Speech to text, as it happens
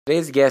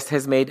Today's guest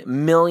has made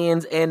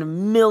millions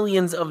and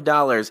millions of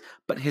dollars,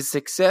 but his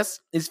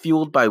success is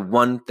fueled by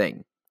one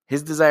thing: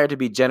 his desire to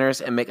be generous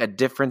and make a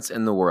difference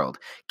in the world.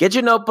 Get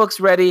your notebooks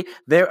ready.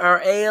 There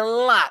are a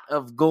lot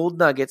of gold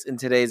nuggets in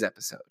today's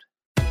episode.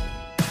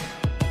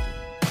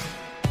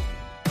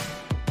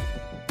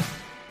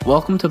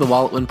 Welcome to the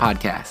Wallet Win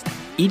Podcast.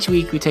 Each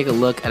week we take a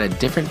look at a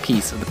different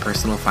piece of the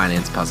personal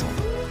finance puzzle.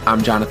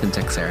 I'm Jonathan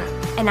Texera.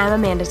 And I'm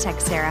Amanda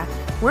Texera.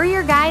 We're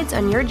your guides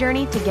on your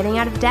journey to getting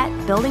out of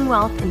debt, building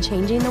wealth, and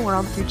changing the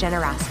world through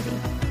generosity.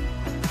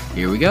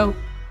 Here we go.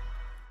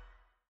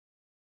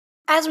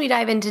 As we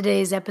dive into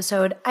today's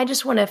episode, I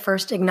just want to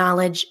first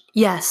acknowledge,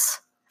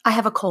 yes, I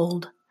have a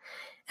cold.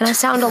 And I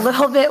sound a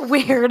little bit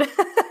weird.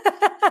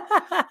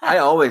 I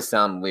always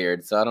sound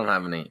weird, so I don't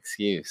have any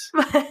excuse.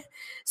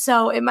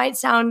 So it might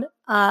sound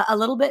a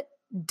little bit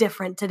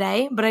different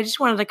today, but I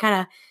just wanted to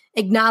kind of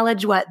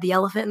acknowledge what the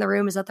elephant in the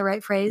room. Is that the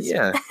right phrase?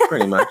 Yeah,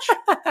 pretty much.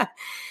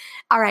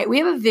 All right, we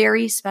have a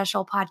very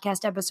special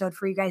podcast episode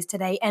for you guys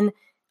today. And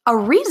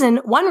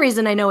one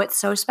reason I know it's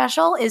so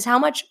special is how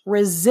much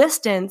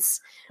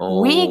resistance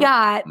we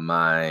got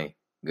my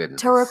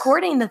goodness. to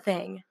recording the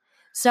thing.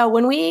 So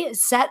when we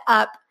set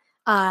up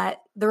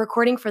the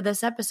recording for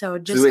this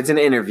episode, so it's an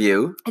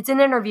interview. It's an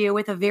interview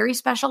with a very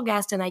special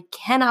guest, and I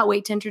cannot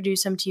wait to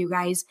introduce him to you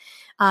guys.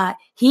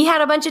 He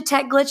had a bunch of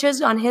tech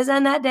glitches on his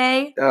end that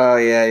day. Oh,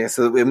 yeah.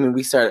 So,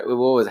 we started, what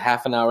was it,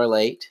 half an hour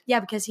late?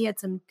 Yeah, because he had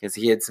some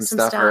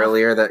stuff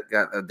earlier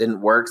that didn't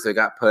work, so it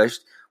got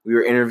pushed. We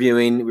were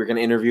going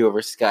to interview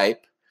over Skype.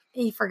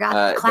 He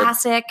forgot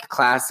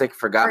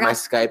forgot my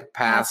Skype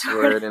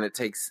password, and it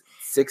takes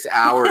 6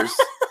 hours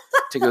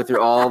to go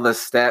through all the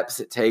steps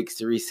it takes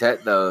to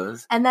reset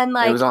those. And then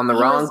it was on the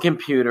wrong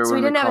computer. So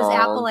we didn't have his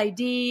Apple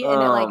ID,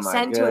 and it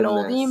sent to an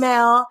old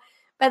email.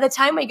 By the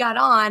time we got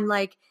on,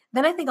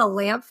 then I think a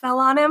lamp fell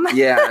on him.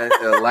 Yeah,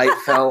 a light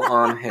fell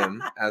on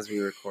him as we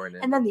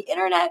recorded. And then the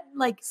internet,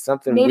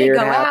 something made weird it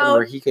go happened out.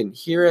 where he couldn't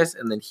hear us,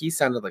 and then he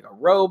sounded like a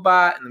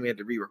robot, and then we had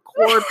to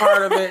re-record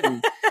part of it.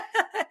 And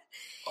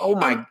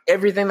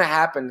everything that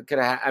happened could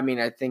have.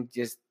 I think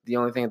just the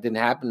only thing that didn't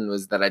happen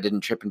was that I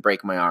didn't trip and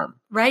break my arm.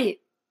 Right.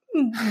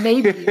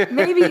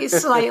 Maybe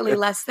slightly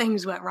less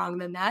things went wrong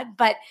than that.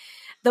 But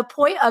the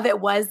point of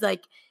it was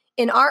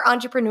in our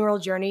entrepreneurial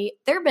journey,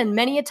 there have been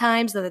many a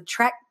times that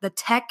the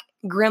tech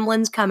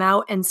gremlins come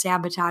out and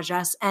sabotage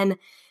us. And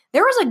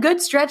there was a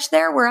good stretch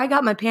there where I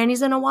got my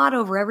panties in a wad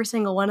over every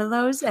single one of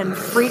those and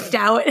freaked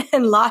out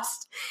and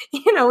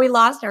we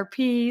lost our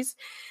peas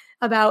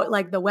about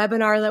the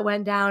webinar that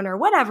went down or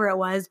whatever it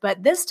was.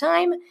 But this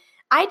time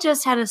I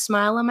just had a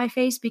smile on my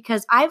face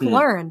because I've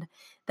learned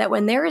that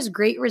when there is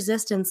great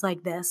resistance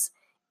like this,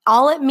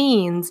 all it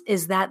means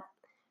is that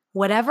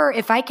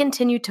if I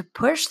continue to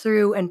push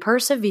through and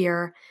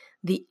persevere,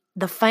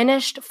 the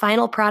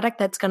final product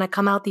that's going to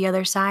come out the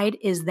other side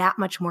is that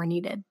much more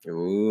needed.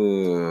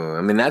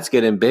 Ooh, that's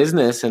good in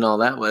business and all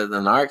that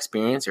in our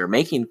experience or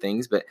making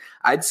things, but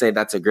I'd say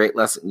that's a great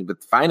lesson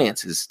with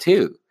finances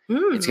too.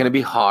 It's going to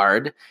be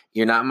hard.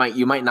 You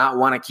might not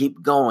want to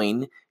keep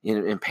going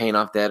in paying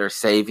off debt or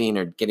saving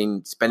or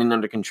getting spending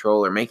under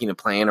control or making a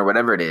plan or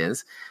whatever it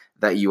is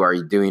that you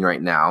are doing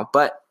right now.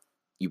 But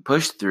you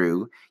push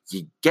through,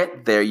 you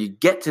get there, you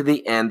get to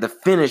the end, the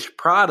finished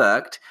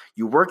product,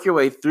 you work your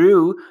way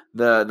through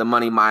the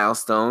money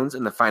milestones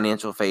and the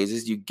financial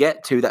phases, you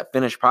get to that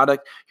finished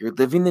product, you're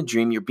living the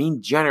dream, you're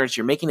being generous,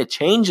 you're making a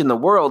change in the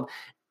world.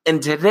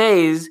 And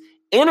today's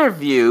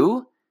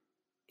interview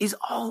is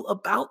all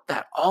about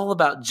that, all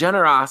about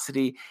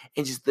generosity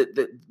and just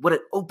what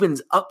it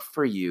opens up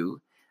for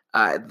you,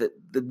 the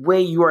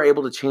way you are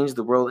able to change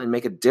the world and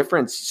make a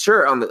difference,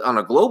 sure, on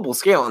a global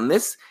scale. And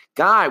this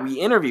guy we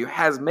interview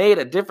has made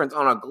a difference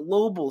on a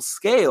global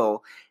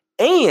scale,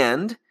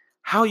 and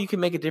how you can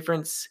make a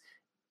difference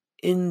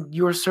in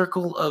your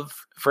circle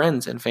of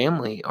friends and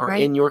family or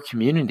in your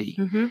community.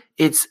 Mm-hmm.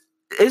 This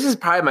is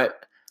probably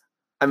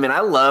I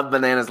love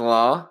Bananas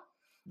Law.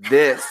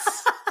 This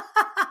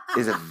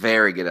is a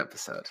very good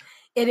episode.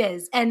 It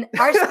is. And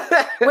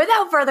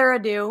without further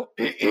ado,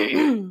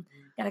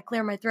 gotta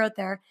clear my throat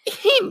there.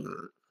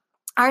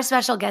 Our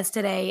special guest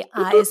today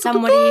is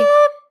somebody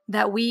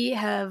that we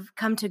have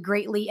come to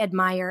greatly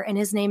admire, and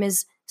his name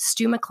is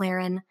Stu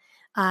McLaren.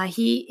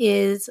 He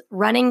is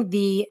running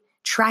the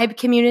Tribe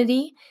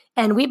community,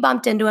 and we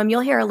bumped into him.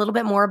 You'll hear a little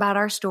bit more about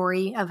our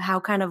story of how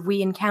kind of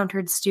we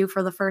encountered Stu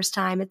for the first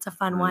time. It's a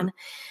fun one.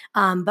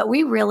 But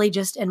we really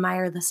just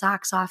admire the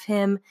socks off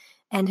him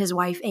and his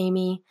wife,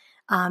 Amy,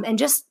 and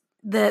just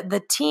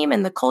the team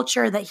and the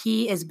culture that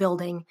he is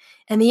building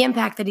and the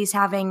impact that he's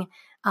having,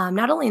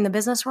 not only in the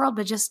business world,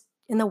 but just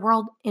in the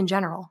world in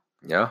general.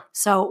 Yeah.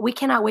 So we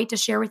cannot wait to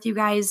share with you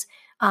guys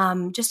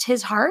just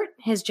his heart,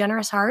 his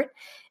generous heart.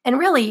 And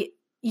really,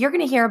 you're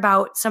going to hear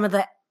about some of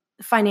the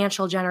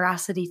financial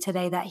generosity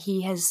today that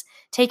he has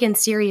taken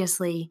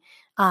seriously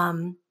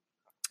in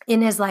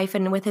his life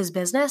and with his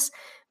business.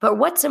 But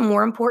what's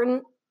more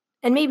important,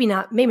 and maybe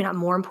not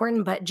more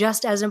important, but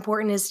just as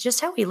important, is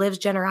just how he lives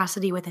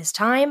generosity with his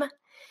time,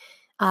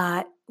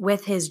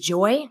 with his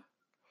joy,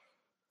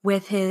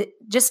 with his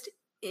just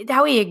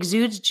how he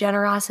exudes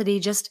generosity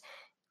just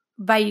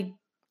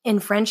in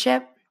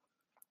friendship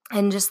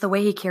and just the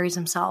way he carries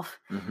himself.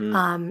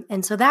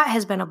 And so that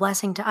has been a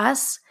blessing to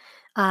us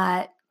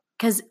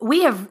because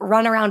we have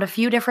run around a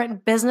few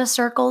different business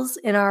circles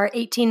in our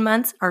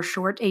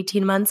short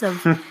 18 months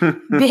of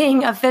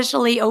being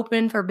officially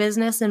open for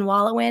business in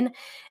Wallowin.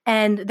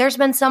 And there's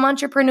been some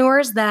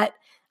entrepreneurs that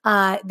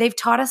they've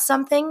taught us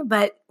something,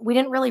 but we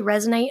didn't really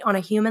resonate on a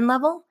human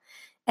level.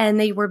 And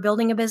they were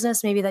building a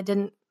business maybe that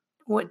didn't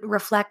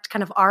reflect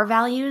kind of our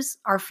values,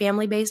 our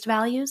family-based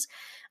values.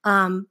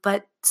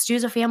 But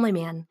Stu's a family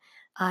man.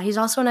 He's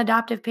also an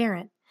adoptive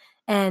parent.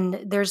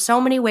 And there's so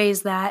many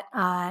ways that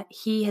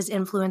he has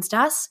influenced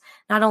us,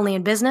 not only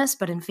in business,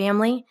 but in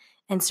family,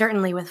 and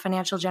certainly with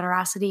financial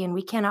generosity. And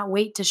we cannot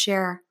wait to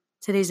share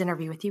today's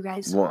interview with you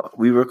guys. Well,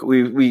 we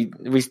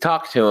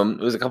talked to him.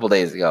 It was a couple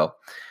days ago.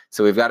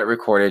 So we've got it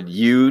recorded.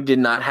 You did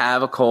not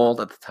have a cold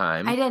at the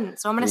time. I didn't.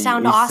 So I'm going to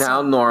sound awesome. You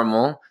sound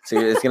normal. So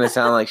it's going to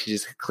sound like she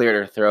just cleared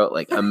her throat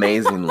like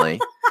amazingly.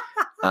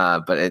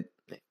 But it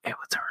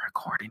was a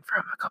recording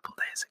from a couple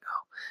days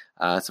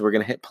ago. So we're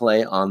going to hit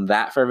play on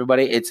that for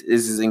everybody.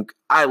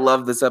 I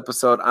love this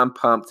episode. I'm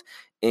pumped.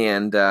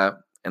 And I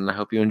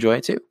hope you enjoy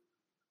it too.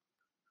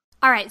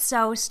 All right.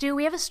 So Stu,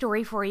 we have a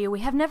story for you. We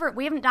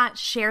haven't not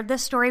shared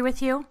this story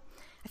with you.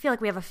 I feel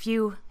like we have a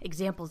few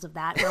examples of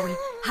that where we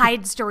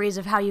hide stories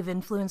of how you've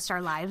influenced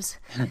our lives.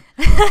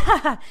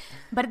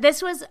 But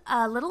this was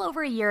a little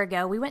over a year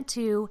ago. We went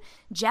to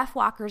Jeff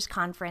Walker's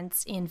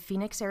conference in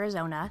Phoenix,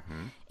 Arizona.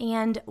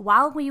 And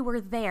while we were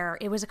there,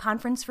 it was a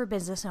conference for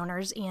business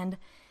owners. And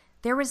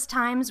there was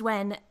times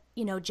when,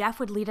 Jeff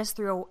would lead us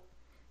through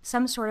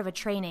some sort of a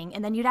training,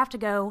 and then you'd have to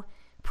go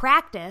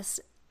practice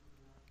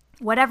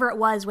whatever it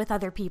was with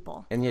other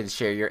people. And you had to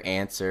share your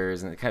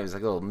answers, and it kind of was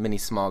like little mini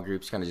small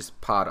groups, kind of just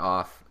pod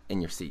off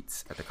in your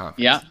seats at the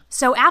conference. Yeah.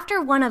 So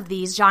after one of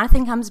these,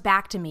 Jonathan comes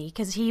back to me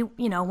because he,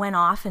 went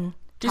off and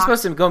You're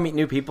supposed to go meet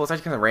new people, so I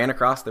just kind of ran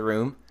across the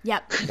room.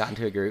 Yep. Got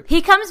into a group.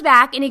 He comes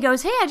back and he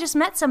goes, "Hey, I just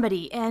met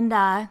somebody, and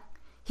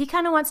he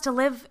kind of wants to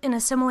live in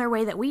a similar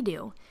way that we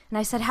do." And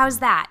I said, "How's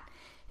that?"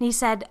 And he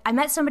said, "I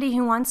met somebody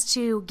who wants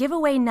to give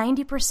away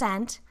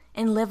 90%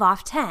 and live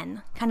off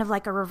 10, kind of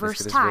like a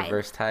reverse tithe.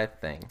 Reverse tithe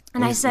thing.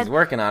 And I said, he's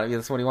working on it.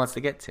 That's what he wants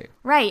to get to.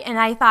 Right. And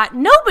I thought,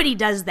 nobody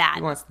does that.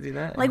 He wants to do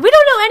that. Like, we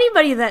don't know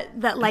anybody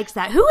that likes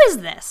that. Who is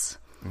this?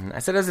 I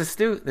said,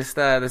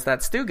 "There's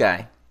that Stu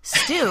guy."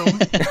 Stu?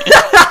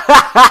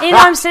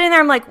 I'm sitting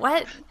there, I'm like,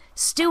 what?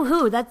 Stu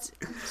who?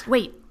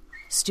 Wait,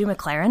 Stu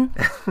McLaren?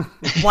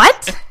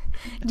 What?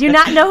 Do you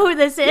not know who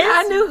this is? Yeah,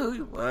 I knew who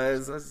he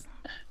was. I was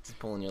just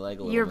pulling your leg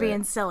a little bit. You're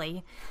being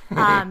silly.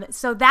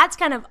 So that's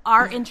kind of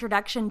our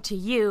introduction to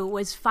you,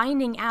 was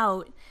finding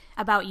out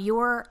about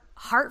your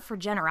heart for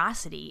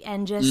generosity.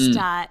 And just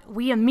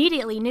we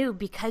immediately knew,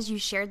 because you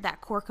shared that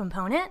core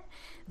component,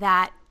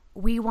 that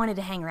we wanted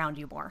to hang around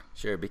you more.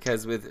 Sure,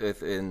 because with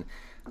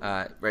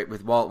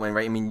Walt,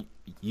 right? I mean,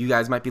 you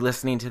guys might be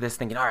listening to this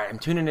thinking, all right, I'm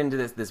tuning into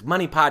this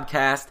money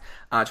podcast,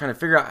 trying to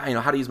figure out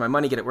how to use my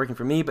money, get it working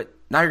for me. But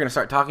now you're going to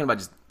start talking about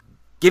just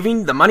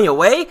giving the money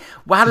away.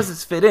 Well, how does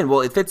this fit in?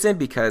 Well, it fits in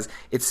because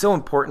it's so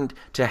important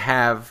to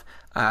have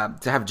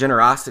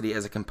generosity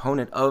as a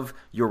component of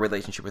your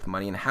relationship with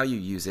money and how you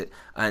use it.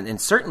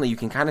 And certainly you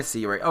can kind of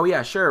see, right? Oh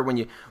yeah, sure. When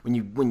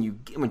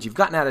you've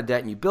gotten out of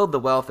debt and you build the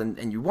wealth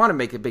and you want to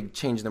make a big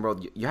change in the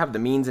world, you have the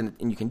means and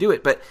you can do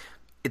it. But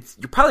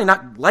you're probably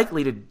not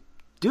likely to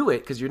do it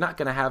because you're not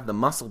going to have the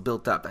muscle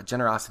built up, that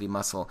generosity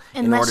muscle,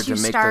 in order to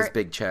make those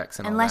big checks.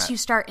 Unless you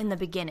start in the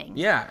beginning.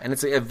 Yeah, and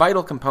it's a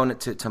vital component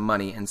to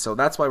money. And so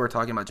that's why we're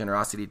talking about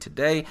generosity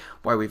today,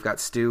 why we've got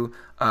Stu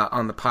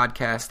on the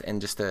podcast, and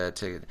just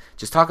to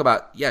just talk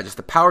about, just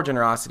the power of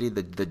generosity,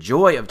 the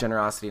joy of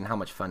generosity, and how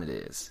much fun it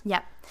is.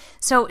 Yep.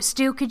 So,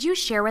 Stu, could you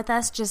share with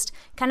us just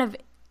kind of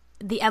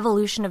the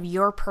evolution of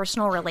your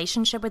personal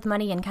relationship with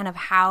money and kind of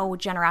how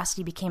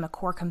generosity became a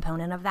core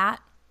component of that?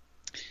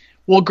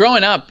 Well,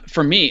 growing up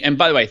for me, and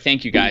by the way,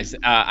 thank you guys.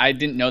 I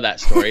didn't know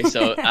that story,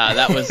 so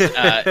that was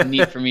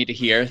neat for me to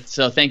hear.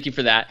 So thank you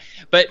for that.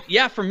 But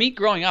yeah, for me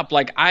growing up,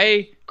 like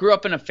I grew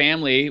up in a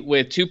family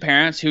with two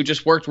parents who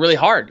just worked really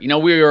hard.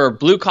 We were a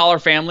blue collar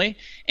family,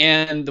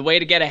 and the way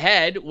to get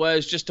ahead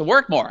was just to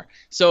work more.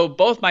 So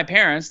both my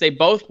parents, they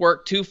both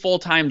worked 2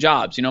 full-time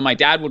jobs. My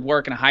dad would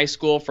work in a high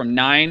school from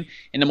 9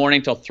 in the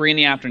morning till 3 in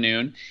the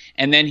afternoon.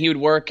 And then he would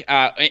work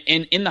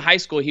in the high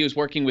school. He was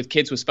working with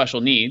kids with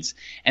special needs.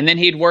 And then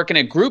he'd work in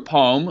a group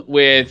home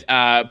with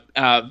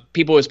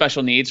people with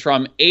special needs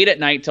from 8 at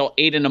night till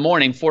 8 in the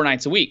morning, 4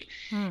 nights a week.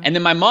 And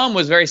then my mom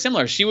was very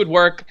similar. She would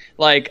work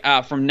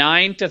from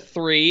 9 to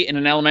 3 in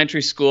an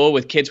elementary school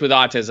with kids with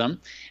autism.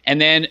 And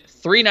then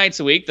 3 nights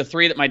a week, the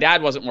 3 that my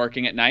dad wasn't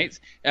working at night,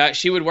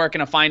 she would work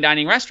in a fine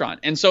dining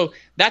restaurant. And so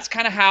that's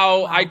kind of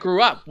how I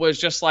grew up, was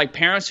just like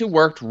parents who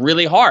worked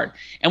really hard.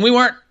 And we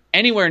weren't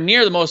anywhere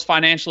near the most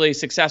financially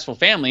successful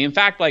family. In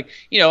fact, like,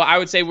 I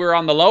would say we were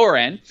on the lower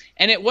end,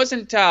 and it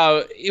wasn't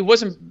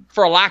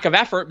for a lack of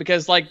effort,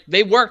 because like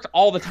they worked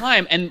all the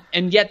time,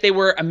 and yet they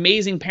were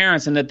amazing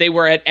parents, and that they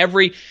were at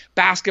every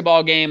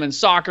basketball game and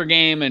soccer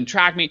game and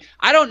track meet.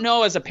 I don't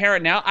know, as a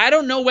parent now, I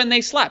don't know when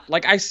they slept.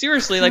 Like, I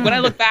seriously, like, when I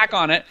look back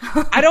on it,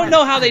 I don't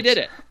know how they did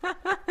it.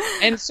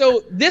 And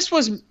so this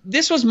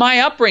was my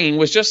upbringing,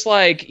 was just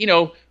like,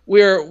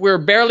 we're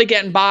barely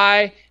getting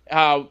by.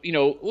 We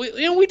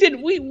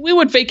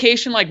would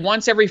vacation like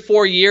once every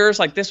 4 years.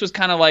 Like, this was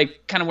kind of where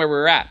we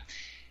were at.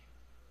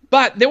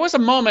 But there was a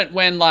moment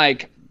when,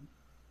 like,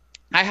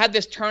 I had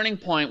this turning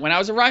point when I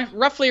was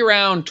roughly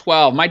around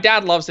 12. My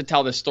dad loves to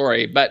tell this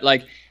story, but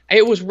like,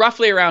 it was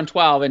roughly around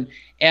 12,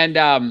 and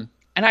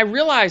I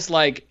realized,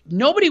 like,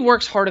 nobody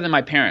works harder than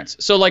my parents.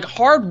 So like,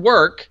 hard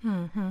work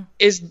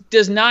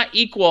does not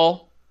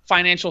equal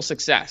financial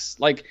success.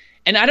 Like,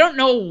 and I don't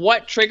know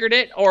what triggered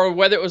it, or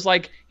whether it was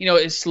like,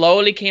 it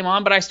slowly came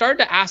on, but I started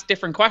to ask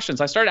different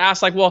questions. I started to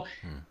ask, like, well,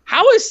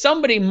 how is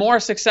somebody more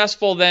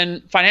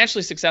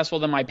financially successful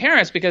than my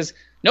parents? Because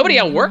nobody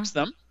outworks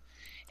them.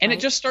 And it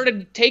just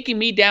started taking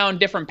me down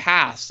different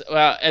paths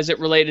as it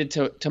related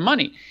to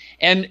money.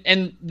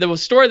 And the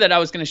story that I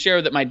was going to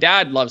share that my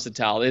dad loves to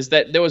tell is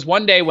that there was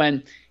one day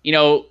when,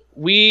 my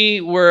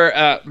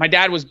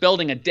dad was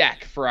building a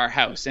deck for our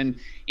house. And,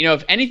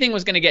 if anything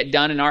was going to get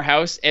done in our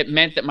house, it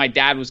meant that my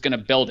dad was going to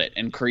build it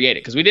and create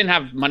it, because we didn't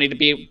have money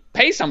to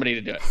pay somebody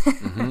to do it.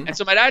 And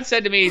so my dad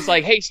said to me, he's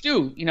like, hey,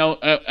 Stu,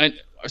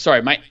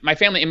 sorry, my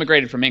family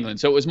immigrated from England.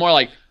 So it was more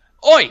like,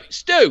 oi,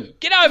 Stu,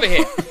 get over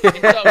here. And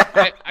so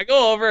I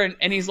go over,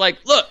 and he's like,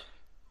 look,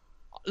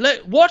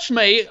 watch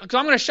me, because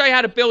I'm going to show you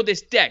how to build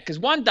this deck, because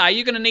one day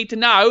you're going to need to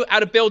know how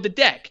to build a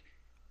deck.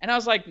 And I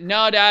was like,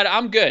 no, Dad,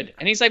 I'm good.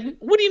 And he's like,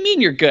 what do you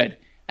mean you're good?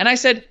 And I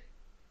said,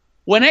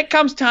 when it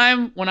comes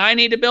time when I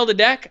need to build a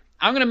deck,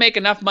 I'm going to make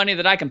enough money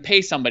that I can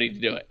pay somebody to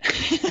do it.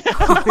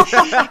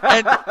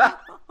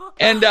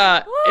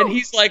 and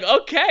he's like,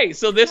 okay.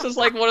 So this is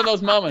like one of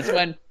those moments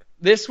when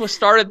this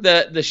started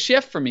the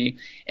shift for me.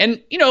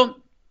 And,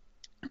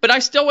 but I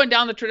still went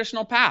down the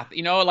traditional path.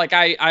 Like,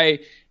 I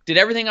did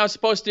everything I was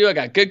supposed to do. I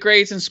got good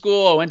grades in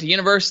school. I went to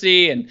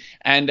university, and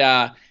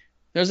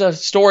there's a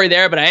story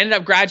there, but I ended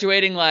up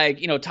graduating,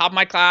 like, top of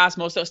my class,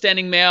 most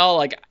outstanding male.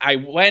 Like, I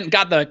went and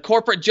got the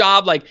corporate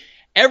job. Like,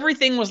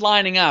 everything was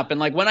lining up. And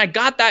like, when I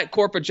got that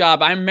corporate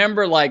job, I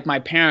remember like my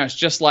parents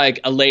just like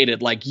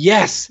elated, like,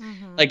 yes,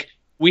 like,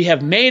 we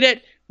have made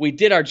it. We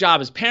did our job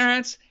as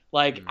parents.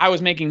 Like, I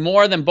was making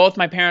more than both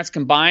my parents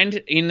combined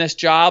in this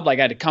job. Like,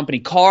 I had a company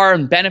car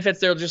and benefits.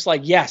 They're just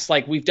like, yes,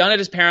 like, we've done it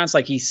as parents.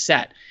 Like, he's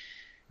set.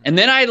 And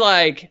then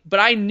but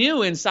I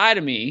knew inside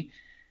of me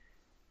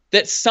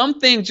that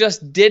something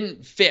just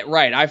didn't fit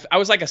right. I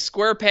was like a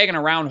square peg in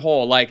a round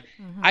hole. Like,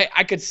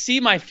 I could see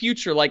my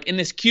future like in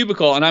this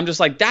cubicle, and I'm just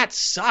like, that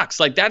sucks.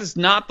 Like, that is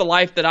not the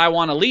life that I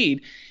want to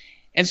lead.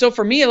 And so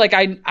for me, like,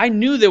 I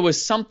knew there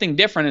was something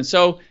different. And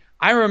so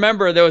I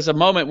remember there was a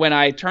moment when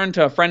I turned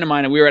to a friend of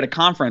mine, and we were at a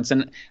conference,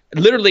 and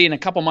literally in a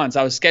couple months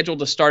I was scheduled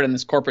to start in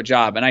this corporate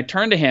job. And I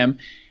turned to him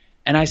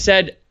and I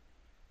said,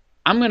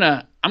 I'm going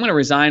to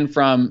resign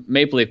from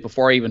Maple Leaf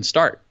before I even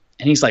start.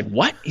 And he's like,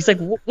 what? He's like,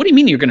 what do you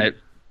mean you're going to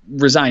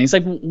resign? He's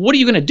like, what are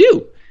you going to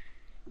do?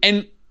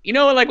 And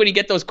like, when you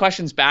get those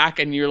questions back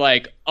and you're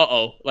like,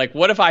 uh-oh, like,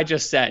 what if I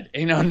just said,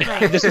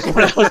 this is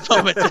one of those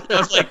moments. I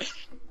was like,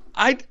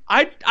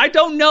 I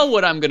don't know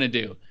what I'm going to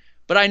do,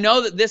 but I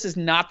know that this is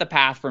not the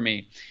path for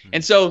me.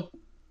 And so,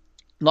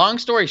 long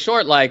story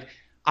short, like,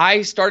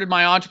 I started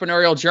my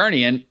entrepreneurial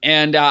journey,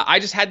 and I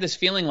just had this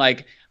feeling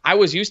like I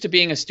was used to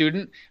being a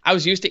student. I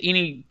was used to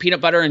eating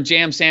peanut butter and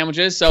jam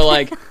sandwiches. So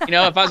like, if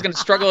I was going to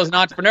struggle as an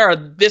entrepreneur,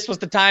 this was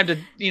the time to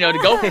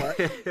go for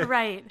it.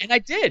 Right. And I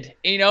did,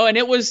 and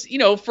it was,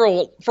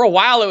 for a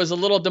while it was a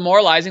little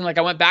demoralizing. Like,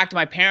 I went back to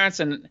my parents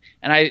and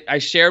I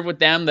shared with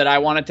them that I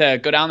wanted to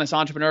go down this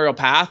entrepreneurial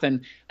path,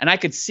 and I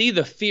could see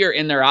the fear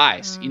in their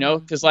eyes,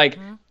 because like,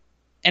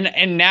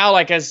 and now,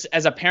 like, as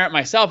a parent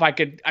myself, I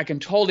can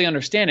totally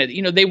understand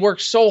it. They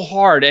work so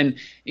hard, and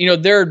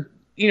they're,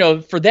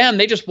 for them,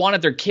 they just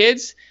wanted their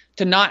kids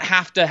to not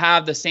have to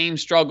have the same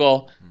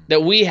struggle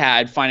that we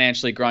had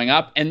financially growing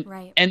up. And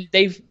and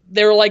they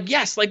were like,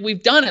 yes, like,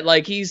 we've done it.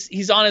 Like,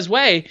 he's on his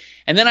way.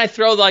 And then I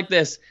throw like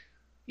this,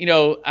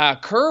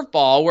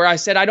 curveball where I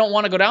said, I don't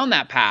want to go down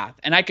that path.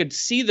 And I could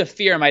see the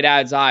fear in my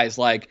dad's eyes,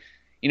 like,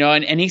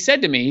 and he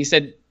said to me, he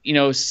said,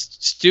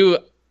 Stu,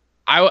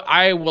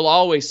 I will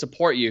always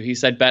support you. He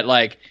said, but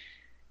like,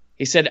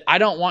 he said, I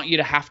don't want you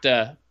to have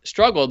to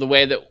struggle the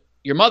way that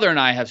your mother and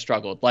I have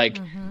struggled. Like,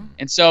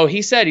 and so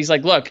he said, he's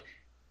like, look,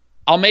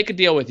 I'll make a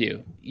deal with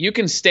you. You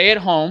can stay at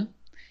home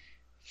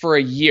for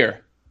a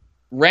year,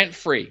 rent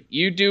free.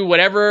 You do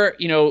whatever,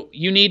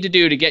 you need to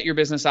do to get your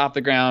business off the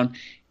ground.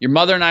 Your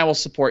mother and I will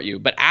support you.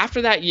 But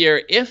after that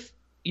year, if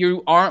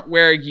you aren't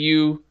where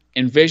you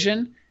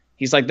envision,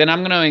 he's like, then I'm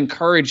going to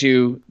encourage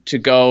you to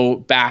go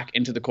back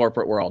into the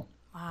corporate world.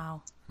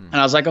 Wow. And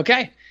I was like,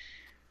 okay.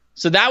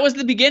 So that was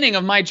the beginning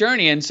of my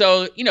journey. And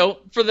so,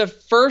 for the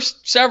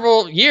first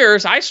several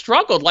years, I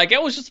struggled. Like, I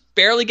was just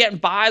barely getting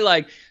by,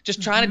 like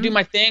just trying to do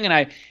my thing.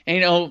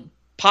 And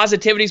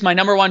positivity is my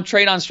number one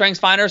trait on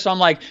StrengthsFinder. So I'm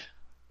like,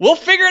 we'll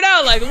figure it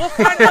out. Like, we'll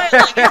find a way.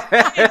 Like,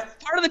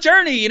 it's part of the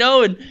journey,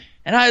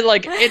 and I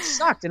it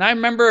sucked. And I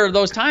remember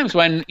those times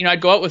when,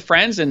 I'd go out with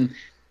friends and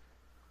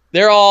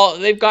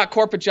they've got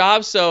corporate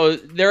jobs, so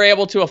they're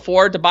able to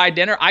afford to buy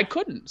dinner. I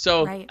couldn't.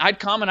 So I'd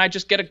come and I'd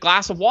just get a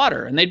glass of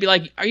water and they'd be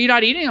like, "Are you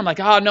not eating?" I'm like,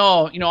 "Oh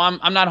no,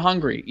 I'm not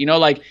hungry."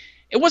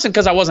 It wasn't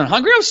because I wasn't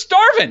hungry. I was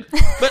starving,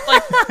 but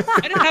I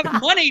didn't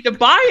have money to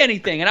buy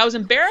anything and I was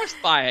embarrassed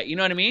by it. You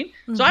know what I mean?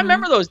 Mm-hmm. So I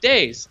remember those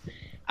days.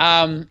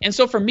 And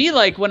so for me,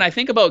 when I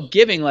think about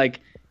giving,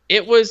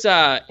 it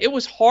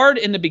was hard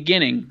in the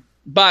beginning,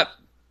 but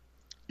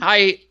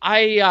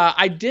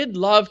I did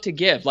love to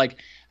give.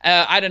 I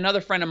had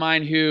another friend of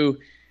mine who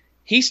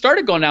he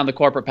started going down the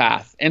corporate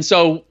path. And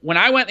so when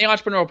I went the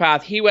entrepreneurial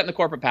path, he went the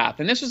corporate path.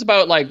 And this was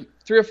about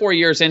 3 or 4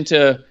 years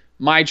into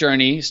my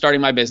journey, starting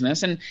my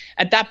business. And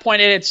at that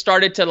point, it had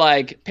started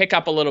to pick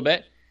up a little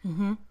bit.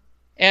 Mm-hmm.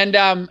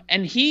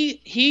 And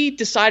he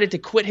decided to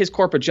quit his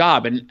corporate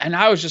job. And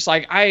I was just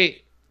I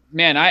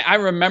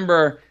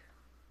remember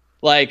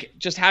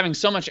just having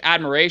so much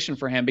admiration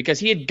for him because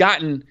he'd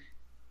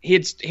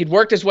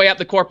worked his way up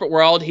the corporate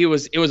world. It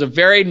was a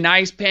very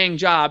nice paying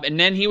job. And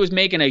then he was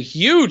making a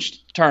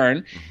huge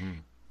turn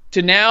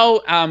to now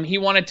he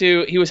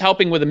was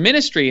helping with a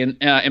ministry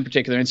in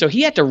particular. And so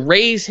he had to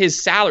raise his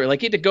salary.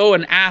 He had to go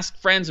and ask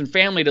friends and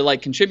family to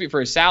contribute for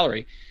his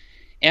salary.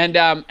 And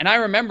I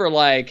remember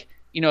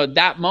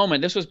that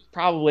moment, this was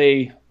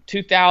probably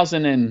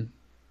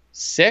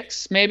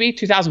 2006, maybe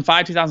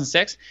 2005,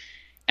 2006.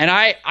 And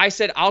I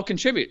said, I'll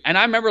contribute. And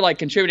I remember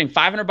contributing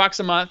 $500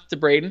 a month to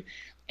Braden.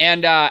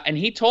 And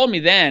he told me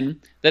then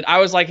that I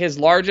was his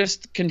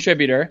largest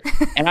contributor.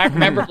 And I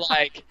remember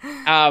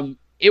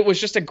it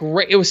was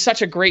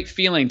such a great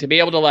feling to be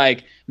able to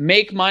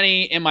make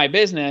money in my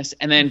business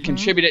and then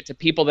contribute it to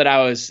people that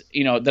I was,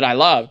 that I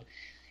loved.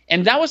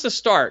 And that was the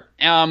start.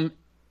 Now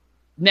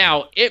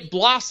it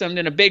blossomed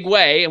in a big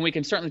way, and we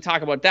can certainly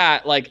talk about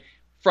that,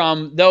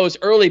 from those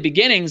early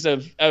beginnings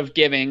of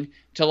giving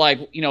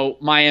to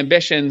my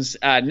ambitions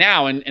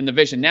now and the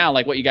vision now,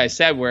 what you guys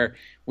said, where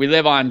we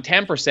live on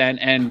 10%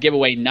 and give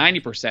away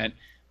 90%.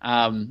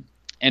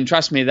 And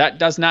trust me, that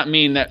does not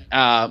mean that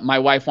my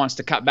wife wants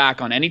to cut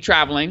back on any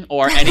traveling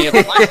or any of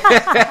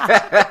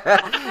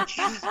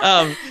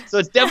so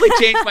it's definitely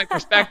changed my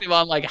perspective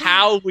on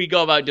how we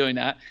go about doing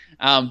that.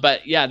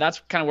 But yeah,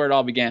 that's kind of where it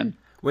all began.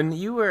 When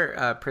you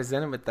were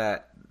presented with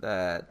that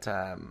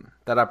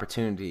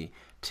opportunity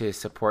to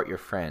support your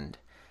friend,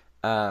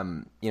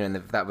 and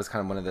that was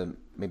kind of one of the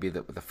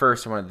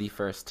first or one of the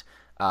first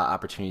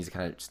opportunities to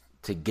kind of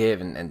to give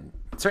and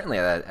certainly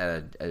at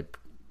a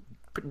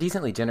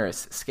decently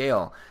generous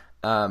scale.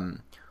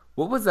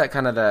 What was that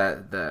kind of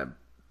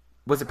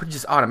was it pretty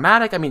just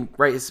automatic? I mean,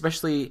 right,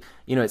 especially,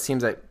 it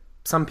seems like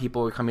some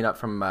people coming up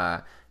from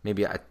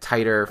maybe a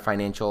tighter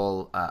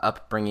financial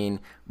upbringing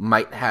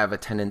might have a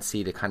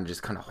tendency to kind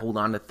of hold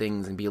on to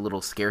things and be a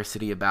little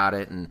scarcity about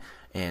it and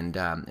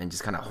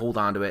just kind of hold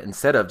on to it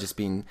instead of just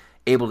being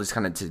able to just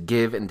kind of to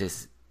give and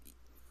just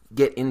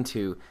get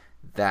into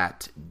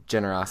that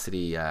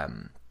generosity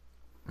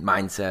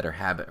mindset or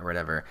habit or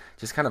whatever.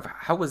 Just kind of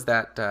how was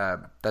that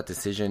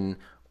decision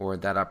or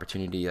that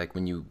opportunity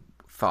when you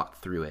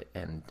thought through it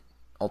and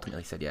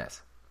ultimately said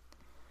yes?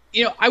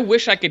 I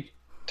wish I could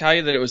tell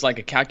you that it was a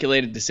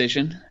calculated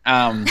decision.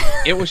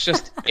 It was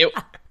just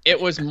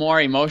it was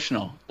more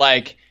emotional.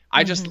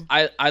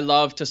 I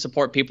love to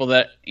support people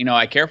that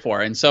I care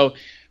for, and so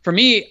for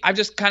me, I've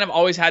just kind of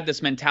always had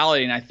this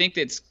mentality, and I think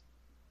it's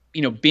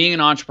being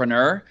an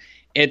entrepreneur,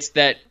 it's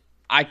that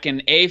I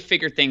can A,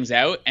 figure things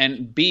out,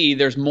 and B,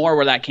 there's more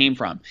where that came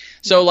from.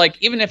 So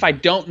even if I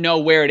don't know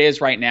where it is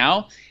right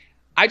now,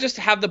 I just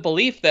have the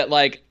belief that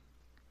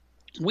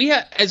we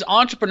as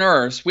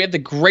entrepreneurs, we have the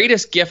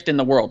greatest gift in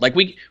the world.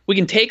 We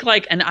can take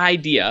an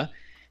idea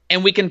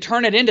and we can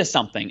turn it into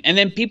something, and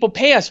then people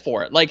pay us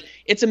for it.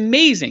 It's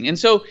amazing. And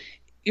so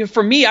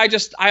for me, I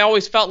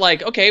always felt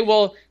okay,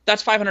 well,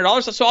 that's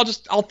 $500. So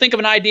I'll think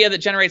of an idea that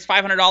generates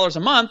 $500 a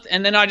month,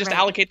 and then I just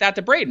allocate that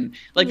to Braden.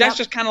 That's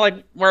just kind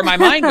of where my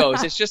mind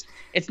goes.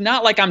 It's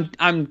not like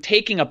I'm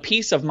taking a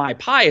piece of my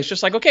pie. It's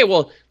just okay,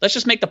 well, let's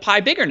just make the pie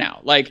bigger now.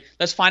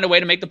 Let's find a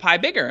way to make the pie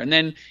bigger, and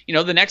then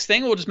the next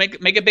thing we'll just make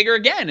it bigger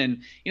again.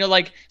 And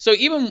so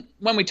even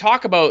when we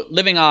talk about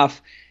living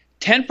off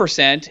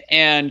 10%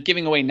 and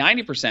giving away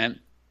 90%.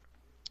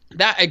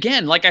 That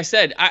again, like I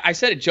said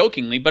it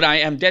jokingly, but I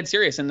am dead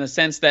serious in the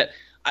sense that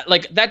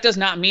that does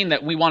not mean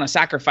that we want to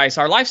sacrifice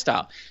our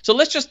lifestyle. So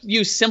let's just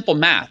use simple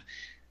math.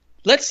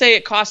 Let's say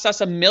it costs us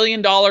 $1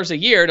 million a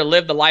year to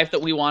live the life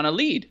that we want to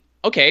lead.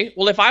 Okay,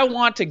 well, if I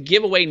want to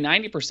give away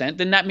 90%,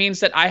 then that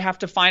means that I have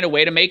to find a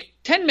way to make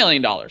 $10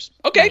 million.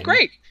 Okay,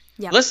 great.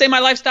 Yep. Let's say my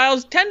lifestyle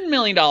is $10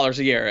 million a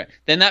year.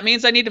 Then that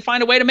means I need to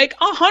find a way to make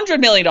 $100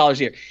 million a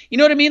year. You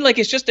know what I mean? Like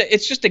it's just a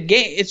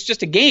game. It's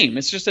just a game.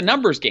 It's just a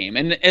numbers game.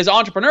 And as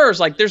entrepreneurs,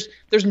 like there's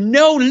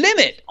no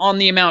limit on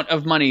the amount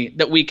of money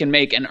that we can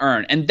make and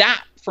earn. And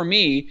that for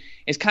me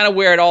is kind of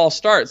where it all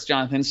starts,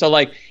 Jonathan. So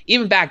like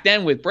even back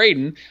then with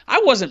Braden,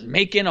 I wasn't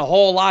making a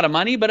whole lot of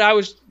money, but I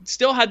was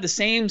still had the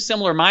same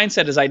similar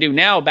mindset as I do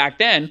now back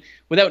then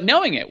without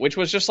knowing it, which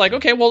was just like,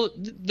 okay, well,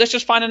 let's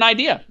just find an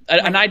idea,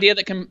 an idea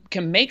that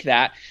can make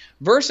that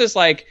versus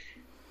like,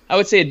 I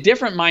would say a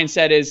different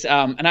mindset is,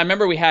 and I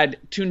remember we had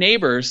two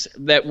neighbors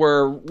that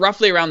were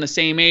roughly around the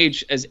same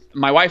age as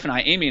my wife and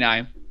I, Amy and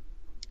I.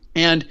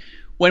 And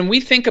when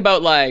we think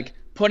about like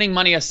putting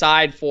money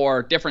aside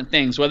for different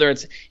things, whether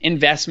it's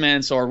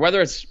investments or whether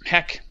it's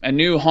a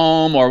new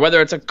home or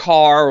whether it's a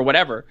car or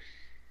whatever,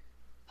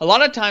 a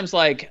lot of times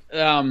like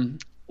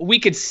we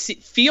could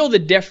feel the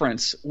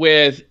difference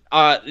with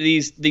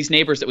these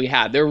neighbors that we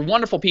had. They're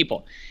wonderful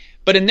people,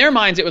 but in their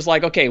minds it was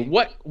like, okay,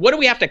 what do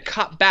we have to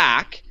cut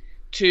back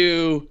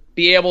to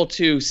be able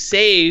to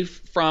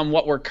save from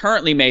what we're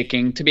currently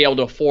making to be able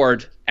to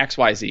afford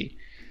XYZ?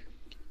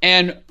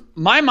 And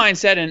my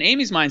mindset and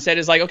Amy's mindset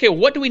is like, okay,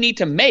 what do we need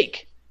to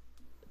make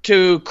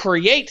to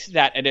create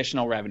that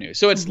additional revenue?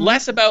 So it's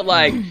less about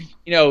like,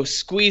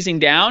 squeezing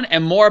down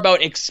and more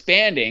about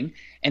expanding.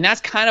 And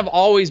that's kind of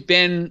always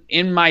been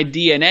in my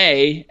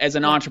DNA as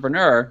an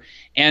entrepreneur.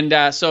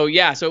 And so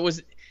it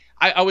was,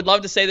 I would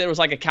love to say that it was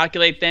like a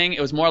calculate thing.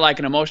 It was more like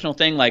an emotional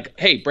thing. Like,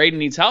 hey, Braden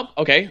needs help.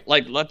 Okay,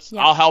 like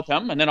I'll help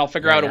him, and then I'll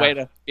figure out a way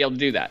to be able to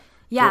do that.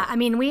 Yeah, cool. I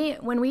mean,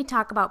 when we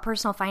talk about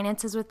personal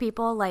finances with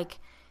people, like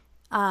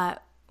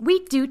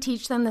we do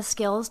teach them the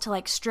skills to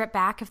like strip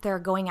back if they're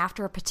going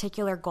after a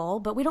particular goal,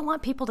 but we don't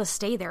want people to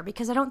stay there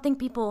because I don't think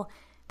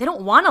they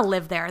don't want to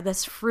live there,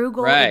 this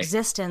frugal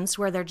existence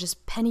where they're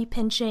just penny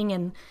pinching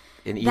and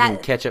eating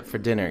ketchup for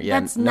dinner. Yeah,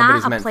 that's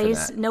not a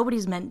place.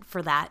 Nobody's meant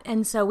for that.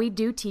 And so we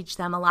do teach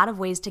them a lot of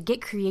ways to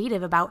get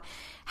creative about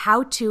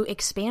how to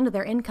expand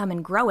their income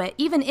and grow it,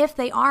 even if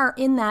they are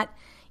in that,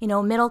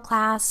 middle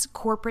class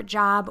corporate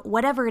job,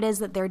 whatever it is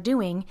that they're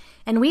doing.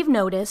 And we've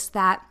noticed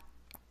that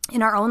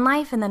in our own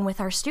life and then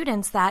with our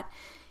students that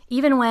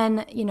even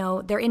when,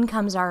 their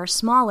incomes are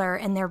smaller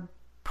and they're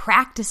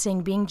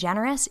practicing being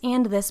generous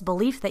and this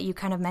belief that you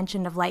kind of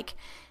mentioned of like,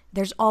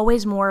 there's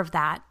always more of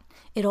that.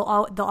 There'll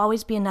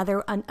always be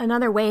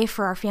another way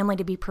for our family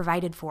to be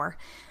provided for.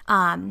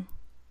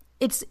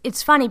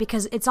 It's funny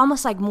because it's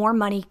almost like more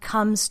money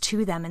comes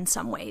to them in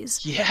some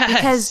ways. Yes.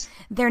 Because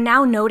they're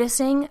now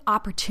noticing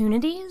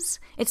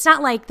opportunities. It's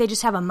not like they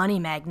just have a money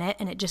magnet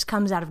and it just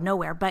comes out of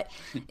nowhere, but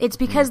it's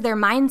because their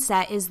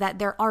mindset is that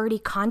they're already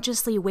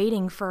consciously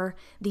waiting for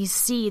these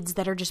seeds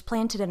that are just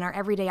planted in our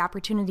everyday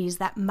opportunities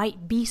that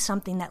might be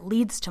something that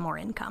leads to more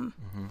income.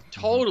 Mm-hmm.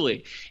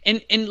 Totally.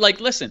 And like,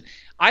 listen,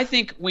 I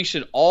think we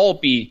should all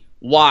be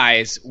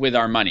wise with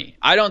our money.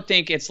 I don't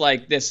think it's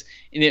like this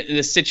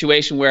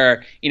situation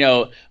where,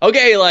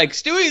 okay, like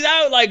Stewie's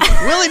out, like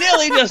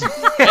willy-nilly, just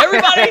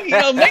everybody,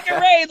 make it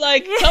rain,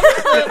 like come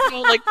to the,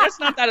 like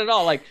that's not that at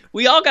all. Like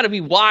we all got to be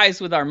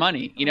wise with our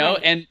money,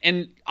 right.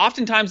 and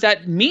oftentimes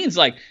that means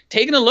like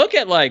taking a look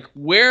at like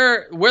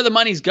where the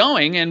money's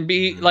going and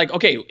be like,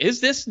 okay,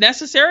 is this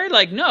necessary?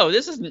 Like, no,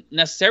 this isn't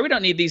necessary. We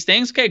don't need these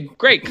things. Okay,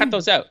 great, cut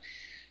those out.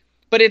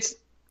 But it's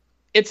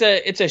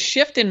a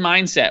shift in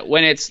mindset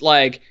when it's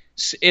like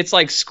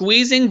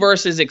squeezing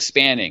versus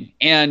expanding.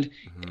 And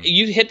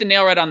you hit the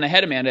nail right on the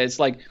head, Amanda. It's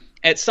like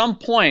at some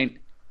point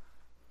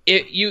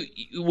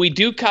we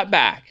do cut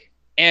back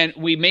and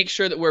we make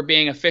sure that we're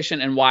being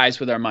efficient and wise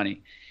with our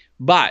money.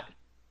 But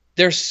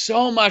there's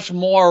so much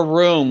more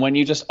room when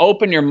you just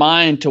open your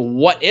mind to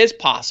what is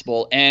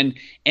possible, and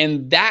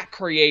that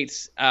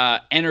creates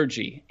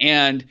energy.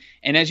 And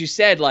as you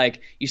said,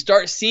 like you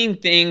start seeing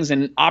things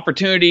and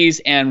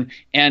opportunities, and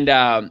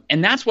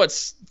that's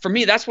what's for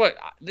me. This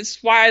is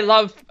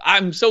why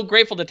I'm so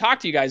grateful to talk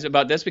to you guys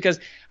about this, because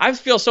I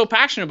feel so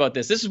passionate about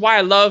this. This is why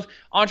I love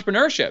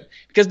entrepreneurship,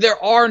 because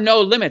there are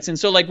no limits. And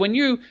so like when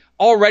you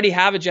already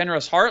have a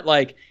generous heart,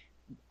 like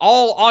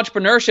all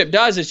entrepreneurship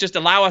does is just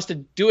allow us to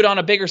do it on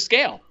a bigger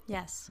scale.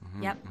 Yes.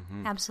 Yep.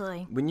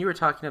 Absolutely. When you were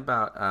talking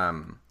about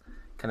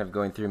kind of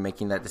going through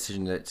making that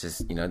decision to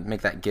just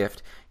make that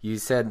gift, you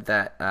said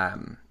that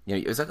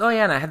it was like, oh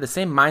yeah, and I had the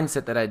same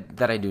mindset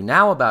that I do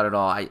now about it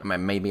all.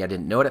 Maybe I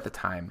didn't know it at the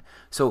time.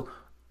 So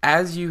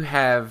as you've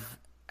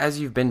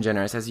been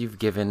generous, as you've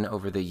given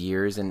over the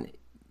years, and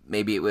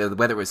maybe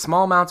whether it was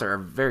small amounts or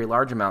very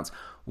large amounts,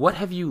 what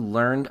have you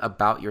learned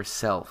about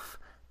yourself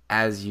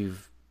as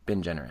you've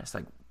been generous?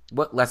 Like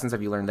what lessons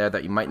have you learned there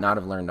that you might not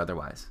have learned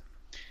otherwise?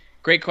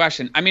 Great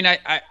question. I mean,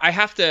 I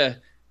have to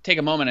take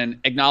a moment and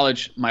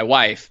acknowledge my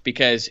wife,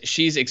 because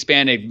she's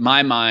expanded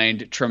my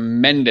mind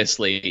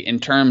tremendously in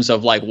terms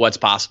of like what's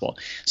possible.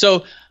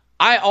 So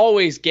I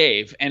always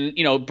gave, and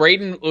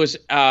Braden was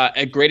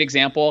a great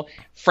example.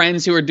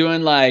 Friends who are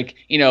doing like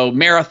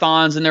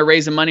marathons and they're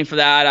raising money for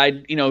that,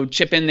 I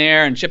chip in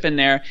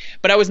there.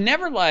 But I was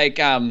never like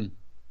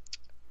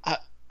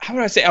how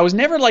would I say? I was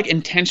never like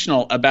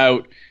intentional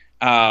about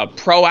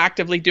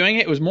proactively doing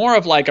it. It was more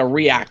of like a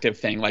reactive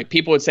thing. Like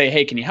people would say,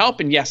 hey, can you help?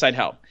 And yes, I'd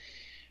help.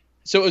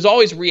 So it was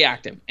always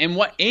reactive. And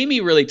what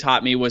Amy really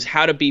taught me was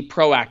how to be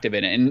proactive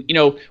in it. And, you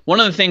know, one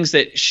of the things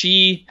that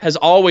she has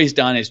always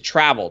done is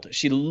traveled.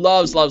 She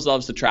loves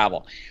to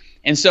travel.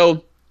 And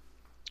so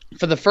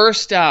for the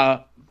first,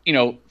 4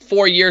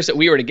 years that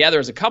we were together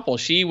as a couple,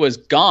 she was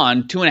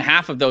gone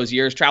 2.5 of those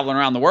years traveling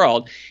around the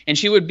world. And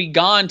she would be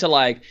gone to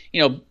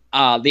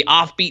the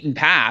off-beaten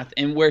path,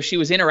 and where she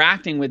was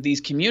interacting with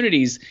these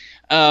communities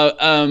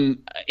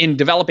in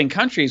developing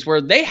countries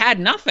where they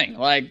had nothing.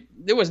 Like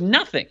there was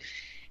nothing.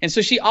 And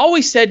so she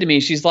always said to me,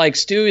 she's like,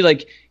 Stu,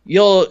 like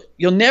you'll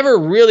never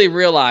really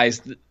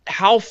realize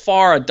how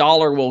far a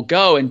dollar will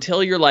go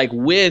until you're like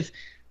with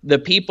the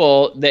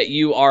people that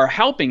you are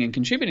helping and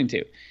contributing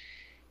to.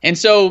 And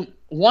so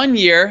one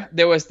year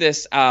there was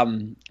this,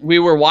 we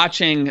were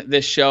watching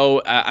this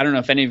show. I don't know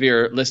if any of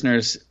your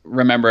listeners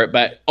remember it,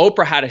 but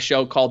Oprah had a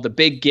show called The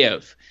Big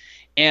Give.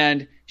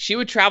 And she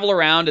would travel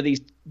around to these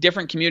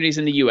different communities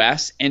in the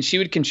US, and she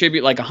would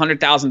contribute like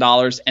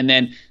 $100,000. And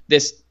then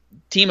this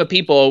team of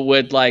people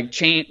would like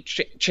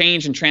change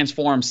and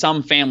transform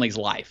some family's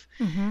life.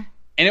 Mm-hmm.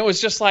 And it was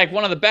just like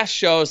one of the best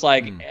shows.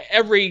 Like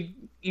every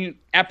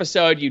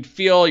episode, you'd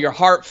feel your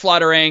heart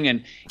fluttering.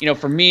 And, you know,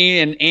 for me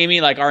and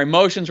Amy, like our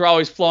emotions were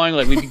always flowing.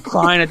 Like we'd be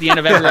crying at the end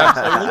of every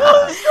episode. Like,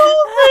 oh,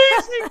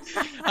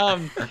 so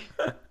amazing.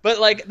 But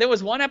like there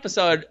was one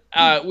episode,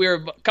 we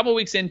were a couple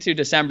weeks into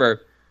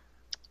December,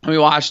 and we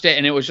watched it,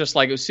 and it was just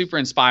like, it was super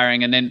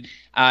inspiring. And then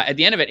at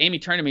the end of it, Amy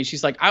turned to me.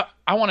 She's like,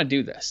 I want to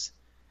do this.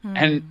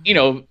 And, you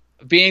know,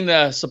 being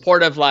the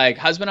supportive like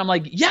husband, I'm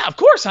like, yeah, of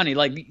course, honey.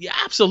 Like, yeah,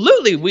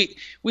 absolutely.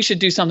 We should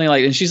do something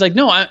like this. And she's like,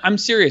 no, I'm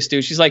serious,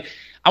 dude. She's like,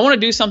 I want to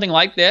do something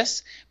like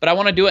this, but I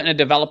want to do it in a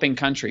developing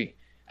country.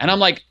 And I'm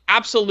like,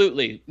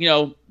 absolutely. You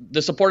know,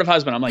 the supportive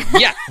husband. I'm like,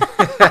 yeah.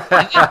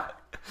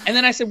 And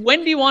then I said,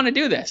 when do you want to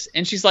do this?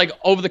 And she's like,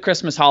 over the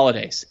Christmas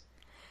holidays.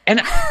 And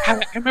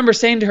I remember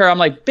saying to her, I'm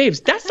like, babes,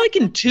 that's like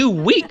in 2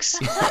 weeks.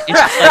 And she's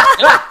like,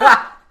 no.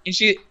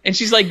 And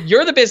she's like,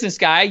 you're the business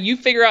guy. You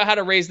figure out how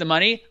to raise the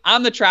money.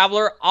 I'm the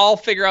traveler. I'll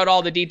figure out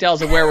all the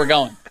details of where we're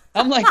going.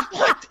 I'm like,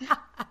 what?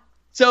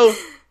 So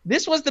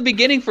this was the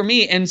beginning for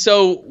me. And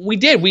so we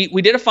did.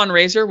 We did a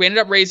fundraiser. We ended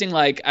up raising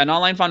like an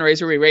online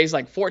fundraiser. We raised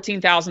like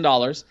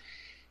 $14,000.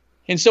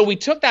 And so we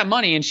took that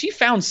money, and she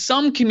found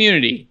some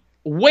community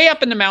way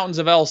up in the mountains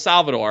of El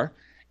Salvador.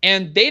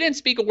 And they didn't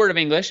speak a word of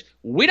English.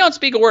 We don't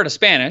speak a word of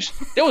Spanish.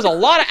 There was a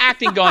lot of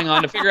acting going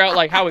on to figure out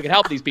like how we could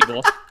help these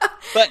people.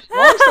 But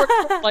long story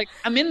short, like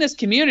I'm in this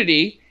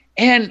community,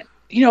 and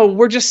you know,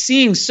 we're just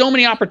seeing so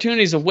many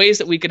opportunities of ways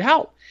that we could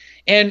help.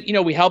 And you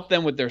know, we helped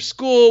them with their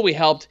school. We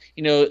helped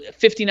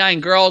 59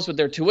 girls with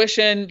their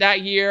tuition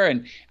that year,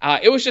 and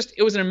it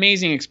was an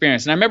amazing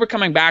experience. And I remember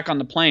coming back on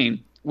the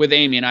plane with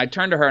Amy, and I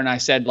turned to her and I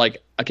said,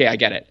 like, okay, I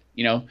get it.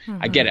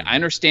 I get it. I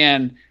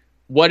understand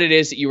what it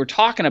is that you were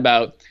talking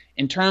about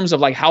in terms of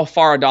like how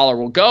far a dollar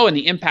will go and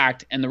the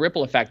impact and the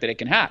ripple effect that it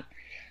can have.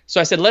 So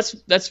I said, let's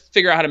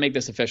figure out how to make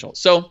this official.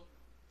 So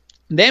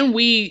then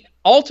we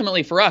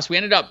ultimately, for us, we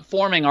ended up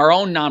forming our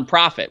own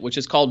nonprofit, which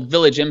is called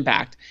Village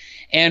Impact.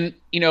 And,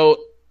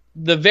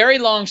 the very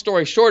long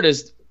story short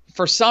is,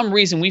 for some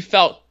reason, we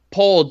felt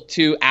pulled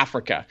to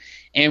Africa.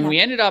 And we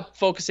ended up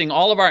focusing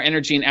all of our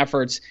energy and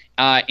efforts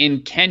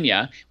in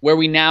Kenya, where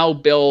we now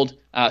build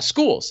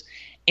schools.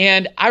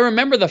 And I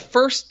remember the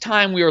first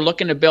time we were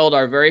looking to build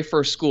our very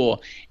first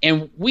school,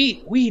 and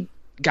we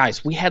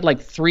had like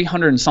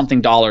 $300 and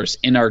something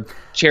in our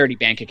charity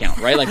bank account,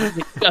 right? Like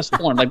we just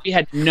formed, like we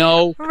had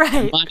no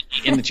money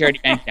in the charity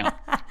bank account.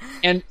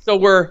 And so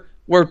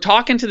we're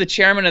talking to the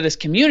chairman of this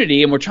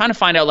community, and we're trying to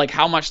find out like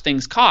how much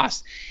things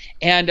cost.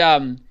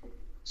 And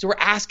so we're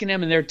asking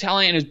them, and they're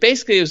telling, and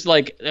it was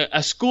like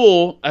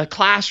a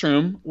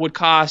classroom would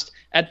cost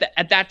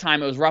at that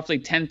time, it was roughly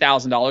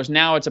 $10,000.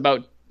 Now it's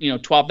about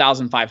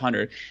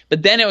 $12,500.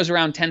 But then it was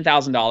around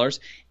 $10,000.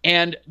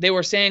 And they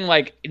were saying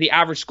like the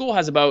average school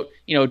has about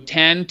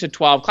 10 to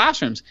 12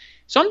 classrooms.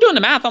 So I'm doing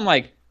the math. I'm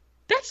like,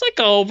 that's like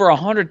over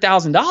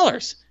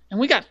 $100,000, and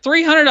we got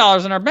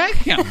 $300 in our bank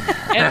account.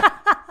 And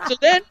so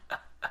then,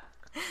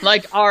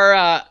 like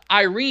our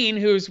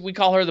Irene, we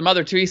call her the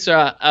Mother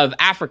Teresa of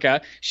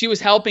Africa, she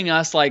was helping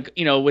us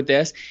with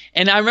this.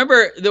 And I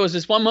remember there was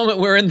this one moment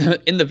we were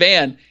in the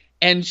van,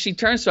 and she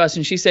turns to us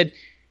and she said,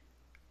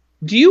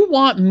 do you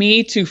want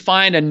me to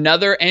find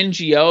another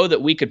NGO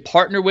that we could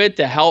partner with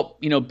to help,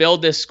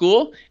 build this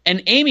school?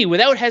 And Amy,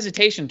 without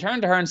hesitation,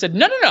 turned to her and said,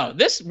 no,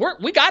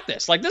 we got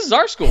this. Like, this is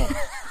our school.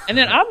 And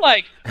then I'm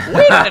like,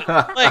 wait a minute,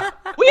 like,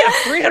 we have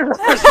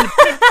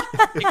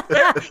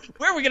 $300.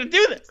 Where are we going to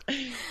do this?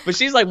 But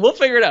she's like, we'll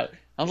figure it out.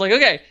 I was like,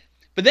 okay.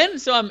 But then,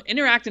 so I'm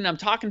interacting, I'm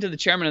talking to the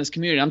chairman of this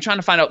community. I'm trying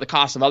to find out the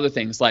cost of other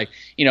things, like,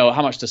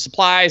 how much the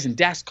supplies and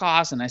desk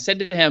costs. And I said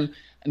to him,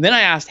 and then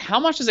I asked, how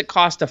much does it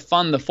cost to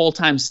fund the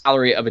full-time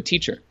salary of a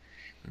teacher?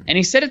 And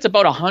he said it's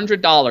about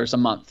 $100 a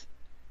month.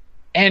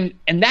 And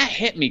that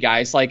hit me,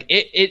 guys. Like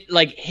it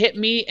like hit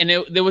me, and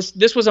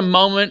this was a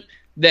moment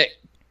that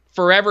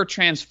forever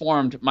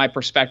transformed my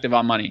perspective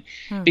on money.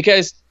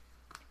 Because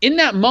in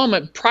that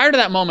moment, prior to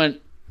that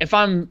moment, if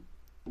I'm,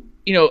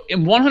 in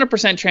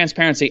 100%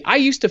 transparency, I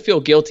used to feel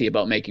guilty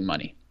about making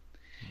money.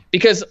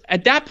 Because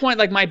at that point,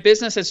 like my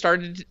business had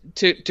started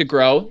to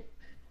grow.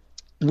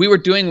 We were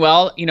doing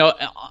well.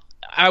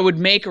 I would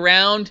make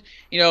around,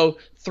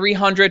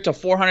 $300,000 to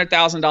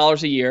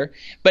 $400,000 a year.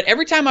 But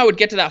every time I would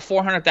get to that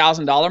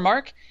 $400,000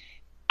 mark,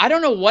 I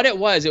don't know what it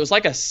was. It was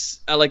like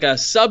a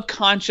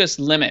subconscious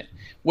limit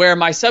where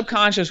my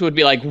subconscious would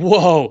be like,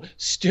 whoa,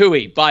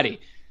 Stewie,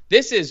 buddy,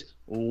 this is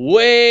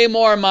way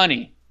more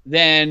money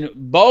than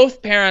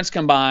both parents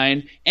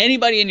combined,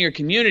 anybody in your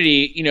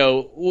community,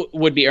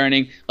 would be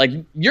earning. Like,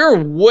 you're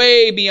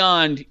way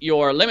beyond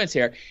your limits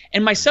here.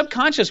 And my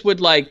subconscious would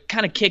like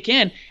kind of kick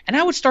in, and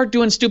I would start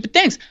doing stupid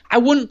things. I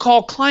wouldn't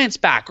call clients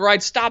back, or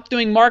I'd stop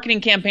doing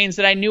marketing campaigns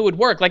that I knew would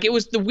work. Like, it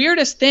was the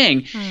weirdest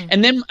thing.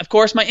 And then of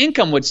course my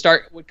income would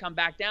come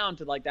back down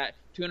to like that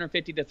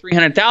 $250,000 to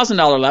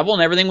 $300,000 level,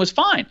 and everything was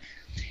fine.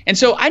 And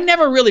so I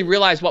never really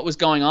realized what was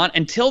going on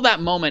until that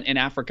moment in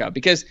Africa,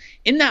 because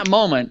in that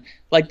moment,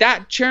 like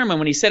that chairman,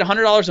 when he said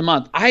 $100 a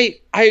month,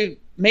 I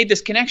made this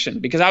connection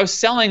because I was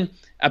selling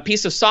a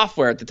piece of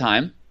software at the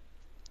time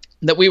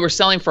that we were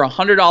selling for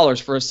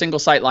 $100 for a single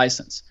site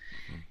license.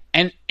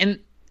 And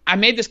I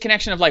made this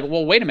connection of like,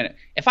 well, wait a minute.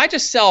 If I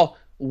just sell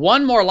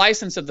one more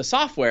license of the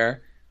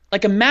software,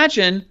 like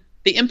imagine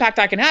the impact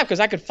I can have, because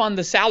I could fund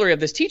the salary of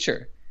this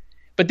teacher.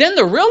 But then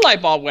the real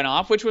light bulb went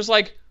off, which was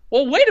like,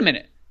 well, wait a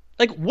minute.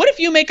 Like, what if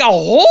you make a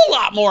whole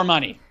lot more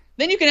money?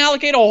 Then you can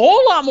allocate a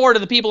whole lot more to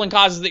the people and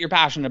causes that you're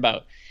passionate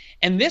about.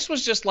 And this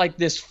was just like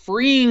this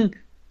freeing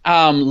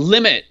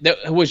limit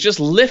that was just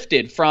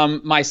lifted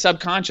from my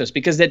subconscious,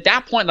 because at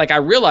that point, like I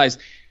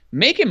realized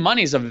making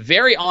money is a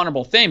very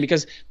honorable thing,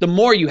 because the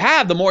more you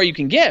have, the more you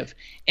can give.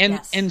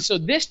 And so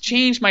this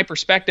changed my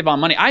perspective on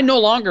money. I no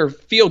longer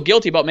feel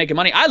guilty about making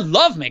money. I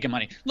love making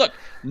money. Look,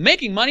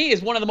 making money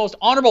is one of the most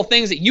honorable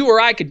things that you or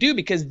I could do,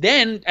 because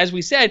then, as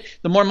we said,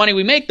 the more money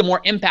we make, the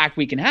more impact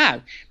we can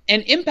have.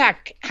 And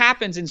impact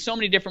happens in so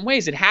many different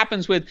ways. It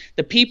happens with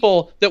the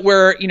people that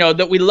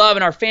that we love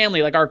in our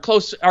family, like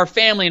our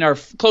family and our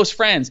close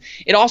friends.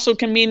 It also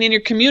can mean in your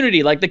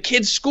community, like the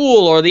kids'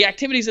 school or the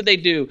activities that they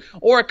do,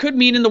 or it could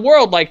mean in the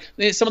world, like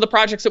some of the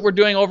projects that we're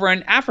doing over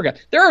in Africa.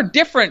 There are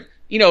different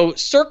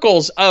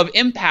circles of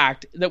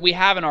impact that we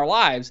have in our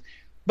lives,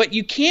 but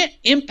you can't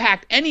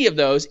impact any of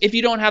those if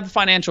you don't have the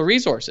financial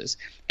resources.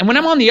 And when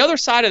I'm on the other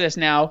side of this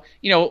now,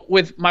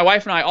 with my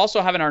wife and I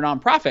also having our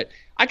nonprofit,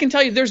 I can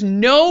tell you there's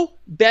no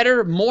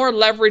better, more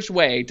leveraged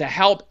way to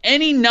help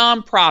any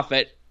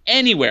nonprofit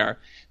anywhere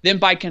than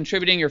by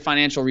contributing your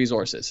financial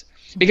resources.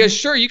 Because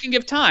sure, you can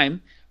give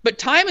time, but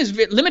time is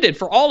limited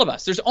for all of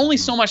us. There's only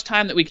so much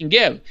time that we can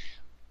give.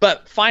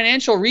 But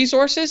financial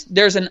resources,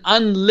 there's an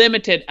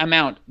unlimited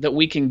amount that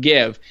we can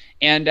give,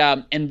 and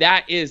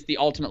that is the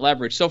ultimate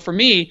leverage. So for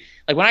me,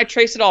 like when I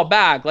trace it all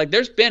back, like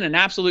there's been an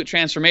absolute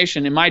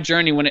transformation in my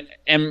journey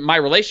and my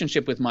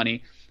relationship with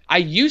money. I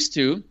used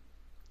to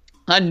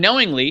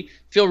unknowingly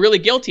feel really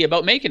guilty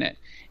about making it.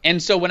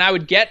 And so when I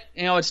would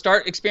I'd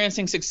start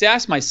experiencing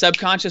success, my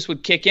subconscious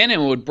would kick in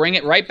and would bring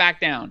it right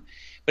back down.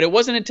 But it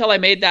wasn't until I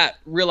made that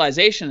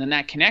realization and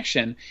that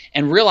connection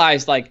and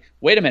realized, like,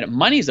 wait a minute,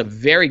 money is a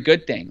very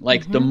good thing.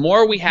 Like the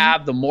more we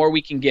have, the more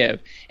we can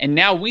give. And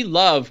now we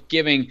love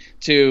giving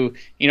to,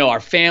 our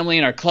family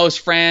and our close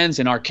friends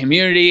and our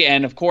community.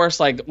 And of course,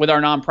 like with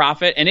our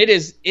nonprofit. And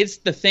it's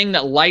the thing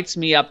that lights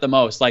me up the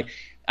most. Like,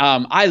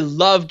 I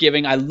love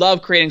giving. I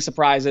love creating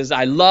surprises.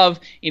 I love,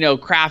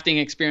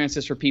 crafting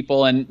experiences for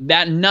people. And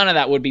none of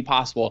that would be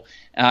possible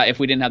if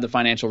we didn't have the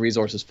financial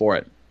resources for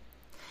it.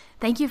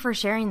 Thank you for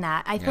sharing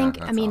that. I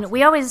think, awesome.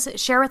 We always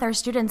share with our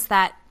students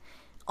that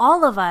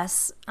all of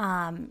us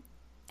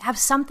have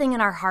something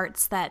in our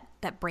hearts that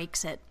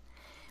breaks it.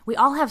 We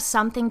all have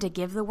something to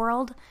give the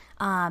world.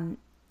 But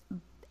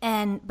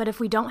if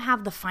we don't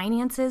have the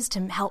finances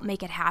to help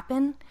make it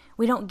happen,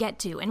 we don't get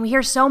to. And we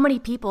hear so many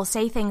people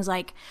say things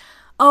like,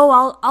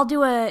 oh,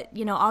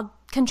 I'll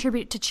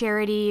contribute to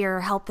charity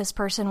or help this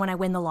person when I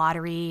win the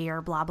lottery or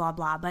blah, blah,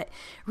 blah. But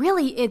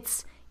really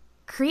it's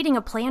creating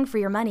a plan for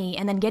your money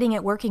and then getting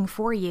it working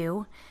for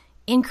you,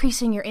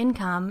 increasing your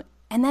income,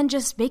 and then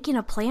just making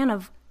a plan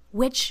of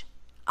which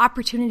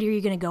opportunity are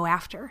you going to go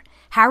after?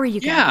 How are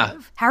you going to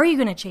live? How are you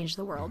going to change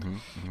the world?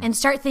 And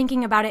start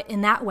thinking about it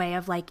in that way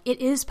of like,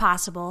 it is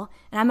possible,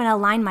 and I'm going to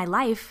align my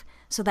life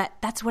so that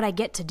that's what I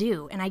get to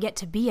do, and I get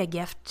to be a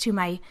gift to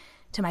my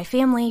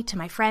family, to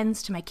my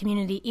friends, to my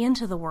community, and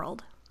to the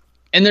world.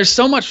 And there's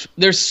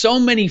so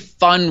many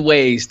fun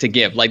ways to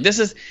give. Like this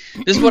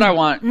is what I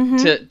want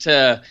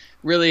to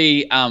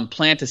really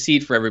plant a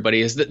seed for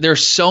everybody, is that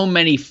there's so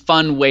many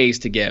fun ways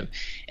to give.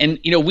 And,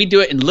 we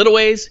do it in little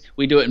ways,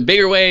 we do it in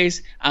bigger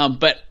ways,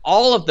 but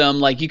all of them,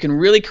 like you can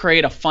really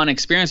create a fun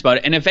experience about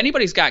it. And if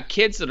anybody's got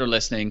kids that are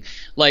listening,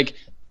 like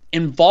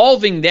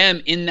involving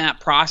them in that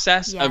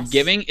process of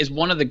giving is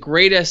one of the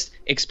greatest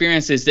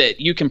experiences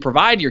that you can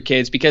provide your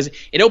kids, because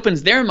it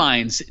opens their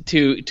minds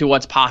to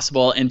what's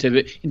possible and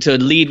to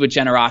lead with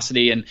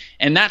generosity.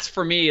 And that's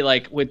for me,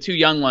 like with two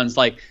young ones,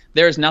 like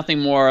there's nothing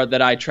more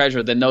that I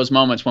treasure than those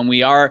moments when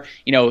we are,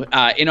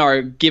 in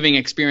our giving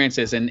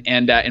experiences and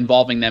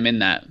involving them in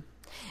that.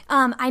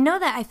 I know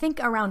that I think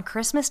around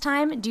Christmas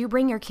time, do you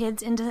bring your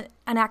kids into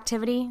an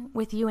activity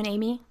with you and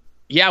Amy?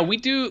 Yeah, we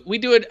do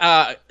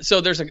it.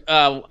 So there's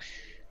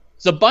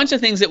a bunch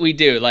of things that we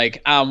do.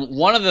 Like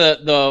one of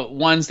the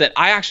ones that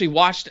I actually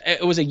watched,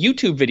 it was a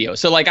YouTube video.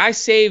 So like I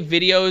save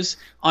videos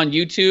on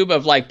YouTube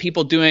of like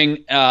people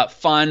doing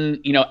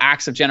fun,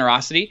 acts of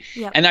generosity.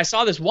 Yep. And I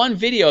saw this one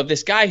video of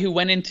this guy who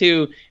went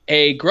into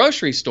a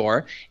grocery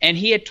store, and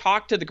he had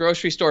talked to the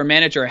grocery store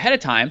manager ahead of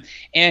time.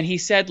 And he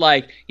said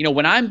like,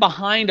 when I'm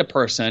behind a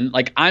person,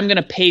 like I'm going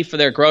to pay for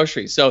their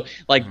groceries. So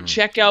like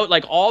check out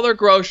like all their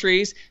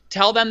groceries,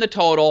 tell them the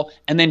total,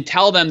 and then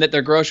tell them that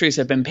their groceries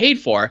have been paid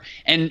for.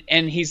 And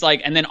he's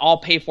like, and then I'll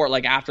pay for it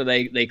like after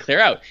they clear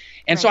out.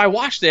 And so I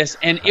watched this,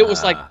 and it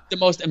was like the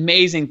most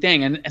amazing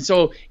thing. And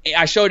so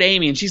I showed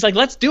Amy, and she's like,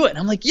 let's do it. And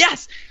I'm like,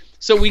 yes.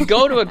 So we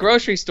go to a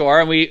grocery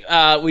store, and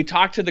we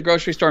talk to the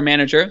grocery store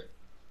manager.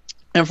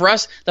 And for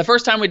us, the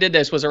first time we did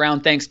this was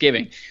around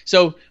Thanksgiving.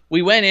 So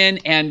we went in,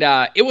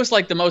 and it was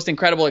like the most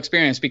incredible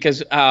experience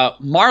because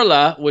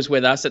Marla was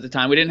with us at the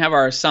time. We didn't have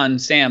our son,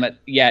 Sam,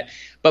 yet,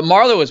 but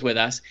Marla was with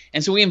us.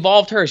 And so we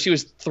involved her. She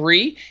was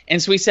 3. And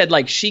so we said,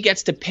 like, she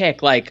gets to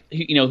pick, like,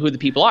 who the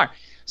people are.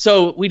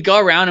 So we'd go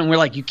around, and we're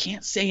like, you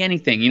can't say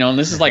anything, and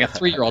this is like a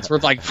 3-year-old. So we're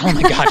like, oh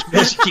my gosh,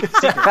 we should keep it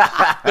secret.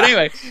 But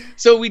anyway,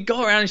 so we'd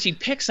go around, and she'd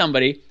pick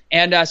somebody.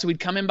 And so we'd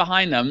come in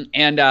behind them,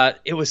 and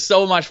it was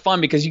so much fun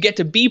because you get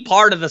to be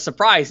part of the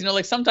surprise.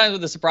 Like sometimes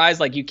with the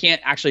surprise, like you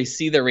can't actually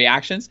see their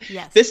reactions.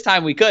 Yes. This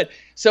time we could.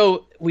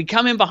 So we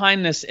come in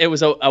behind this. It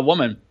was a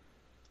woman,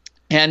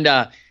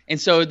 and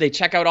so they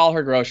check out all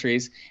her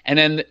groceries, and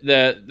then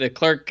the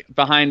clerk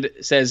behind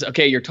says,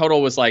 okay, your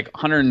total was like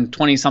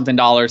 $120 something.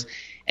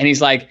 And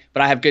he's like,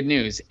 but I have good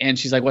news. And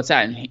she's like, what's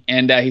that?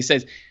 And he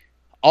says,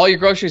 all your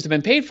groceries have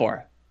been paid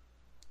for.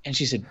 And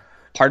she said,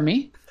 pardon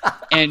me?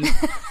 And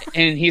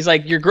he's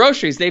like, your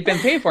groceries, they've been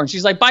paid for. And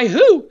she's like, by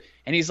who?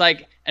 And he's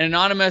like, an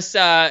anonymous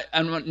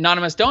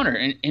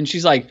donor. And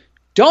she's like,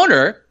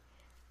 donor?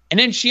 And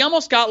then she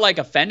almost got like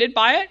offended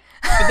by it.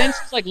 But then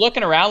she's like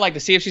looking around like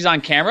to see if she's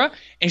on camera.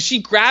 And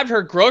she grabbed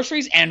her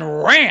groceries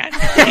and ran. So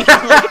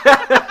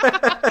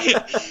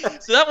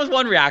that was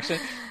one reaction.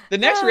 The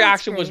next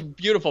reaction was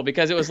beautiful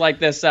because it was like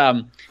this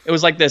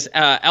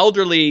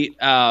elderly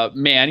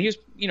man. He was,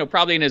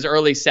 probably in his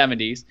early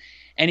 70s.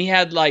 And he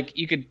had like,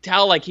 you could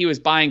tell like he was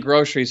buying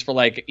groceries for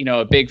like,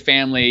 a big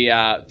family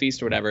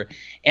feast or whatever.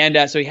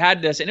 And so he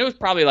had this, and it was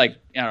probably like,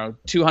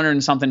 $200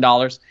 and something.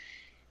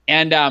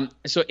 And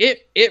so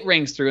it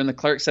rings through, and the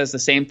clerk says the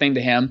same thing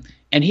to him.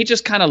 And he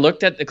just kind of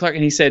looked at the clerk,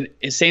 and he said,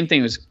 the same thing.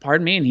 It was,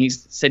 pardon me. And he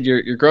said,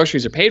 your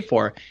groceries are paid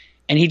for.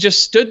 And he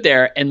just stood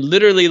there and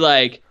literally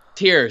like,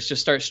 tears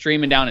just start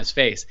streaming down his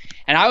face.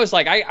 And I was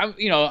like,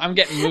 I'm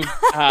getting moved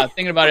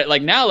thinking about it.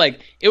 Like now,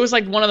 like it was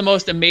like one of the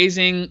most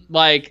amazing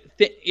like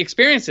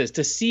experiences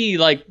to see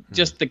like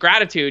just the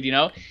gratitude,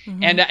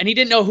 Mm-hmm. And he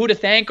didn't know who to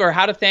thank or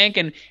how to thank,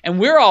 and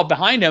we're all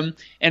behind him.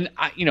 And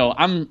I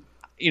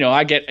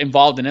get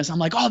involved in this. I'm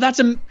like, oh, that's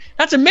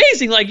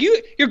amazing. Like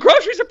your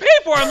groceries are paid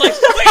for. I'm like,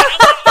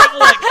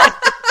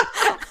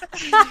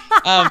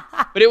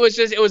 but it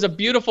was a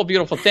beautiful,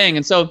 beautiful thing.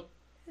 And so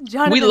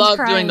we love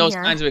doing those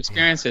kinds of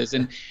experiences,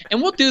 and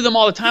we'll do them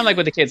all the time, like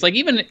with the kids. Like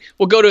even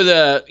we'll go to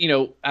the,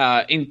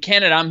 in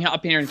Canada, I'm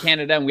up here in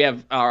Canada, and we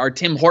have our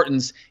Tim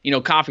Hortons,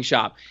 coffee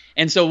shop.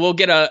 And so we'll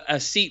get a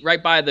seat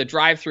right by the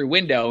drive-through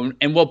window,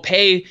 and we'll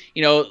pay,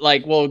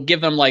 like we'll give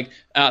them like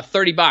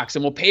 $30,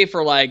 and we'll pay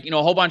for like,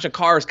 a whole bunch of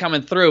cars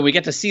coming through. We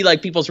get to see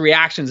like people's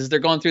reactions as they're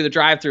going through the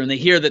drive-through, and they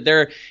hear that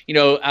their,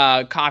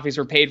 coffees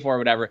were paid for or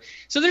whatever.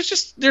 So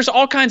there's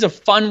all kinds of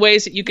fun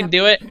ways that you can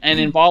do it and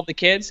involve the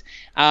kids.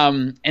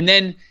 And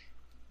then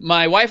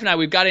my wife and I,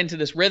 we've got into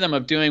this rhythm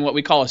of doing what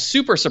we call a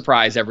super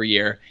surprise every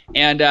year.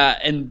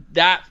 And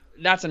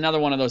that's another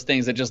one of those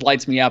things that just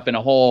lights me up in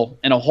a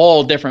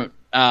whole different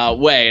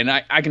way. And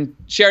I can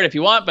share it if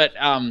you want, but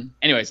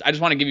anyways, I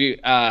just want to give you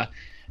I'll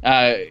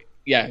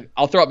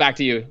throw it back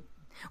to you.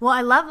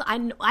 Well,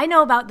 I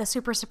know about the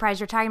super surprise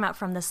you're talking about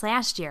from this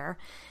last year.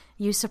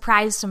 You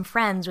surprised some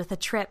friends with a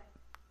trip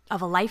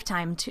of a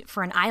lifetime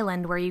for an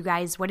island where you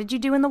guys, what did you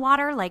do in the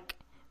water?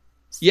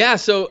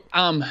 So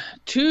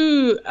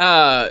 2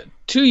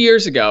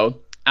 years ago,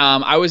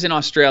 I was in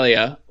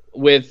Australia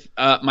with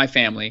my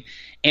family.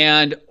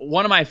 And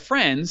one of my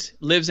friends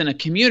lives in a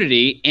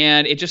community,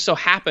 and it just so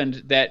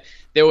happened that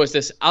there was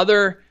this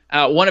other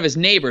one of his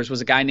neighbors was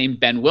a guy named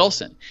Ben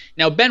Wilson.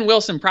 Now, Ben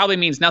Wilson probably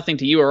means nothing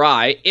to you or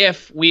I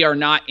if we are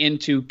not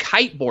into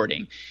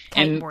kiteboarding.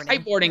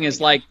 Kiteboarding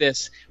is like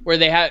this, where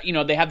they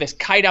have this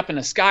kite up in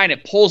the sky, and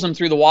it pulls them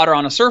through the water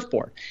on a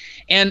surfboard.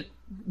 And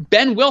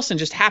Ben Wilson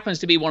just happens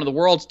to be one of the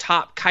world's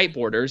top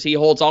kiteboarders. He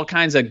holds all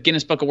kinds of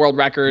Guinness Book of World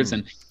Records.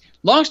 And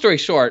long story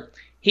short,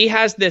 he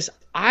has this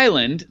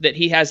island that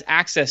he has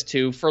access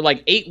to for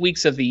like 8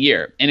 weeks of the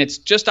year, and it's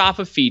just off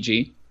of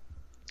Fiji.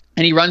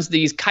 And he runs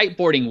these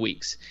kiteboarding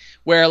weeks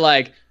where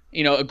like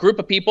a group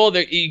of people.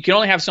 You can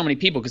only have so many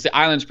people because the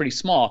island's pretty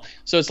small.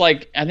 So it's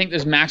like, I think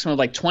there's a maximum of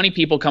like 20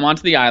 people come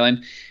onto the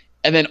island.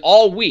 And then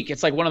all week,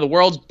 it's like one of the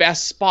world's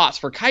best spots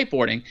for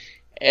kiteboarding.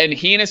 And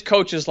he and his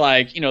coach is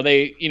like, you get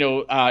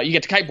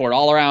to kiteboard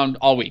all around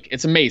all week.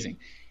 It's amazing.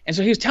 And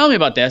so he was telling me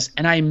about this,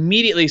 and I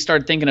immediately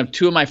started thinking of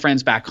two of my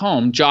friends back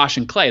home, Josh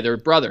and Clay. They're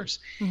brothers.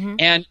 Mm-hmm.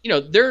 And,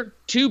 they're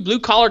two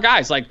blue-collar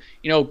guys. Like,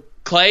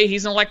 Clay,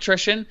 he's an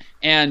electrician,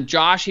 and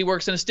Josh, he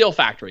works in a steel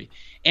factory.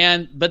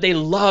 But they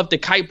love to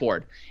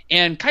kiteboard.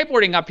 And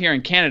kiteboarding up here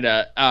in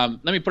Canada,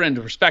 let me put it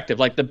into perspective.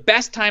 Like, the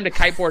best time to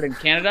kiteboard in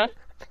Canada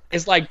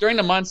is like during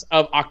the months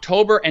of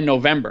October and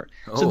November.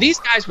 Oh. So these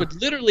guys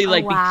would literally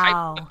be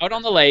out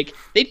on the lake.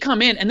 They'd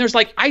come in and there's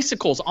like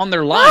icicles on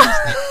their lines.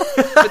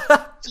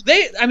 So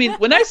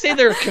when I say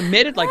they're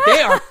committed, like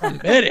they are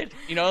committed,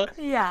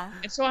 Yeah.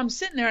 And so I'm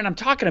sitting there and I'm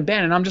talking to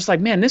Ben and I'm just like,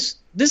 man, this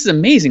is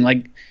amazing.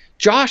 Like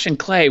Josh and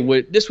Clay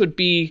this would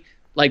be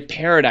like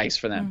paradise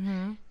for them.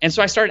 Mm-hmm. And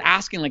so I started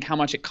asking like how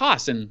much it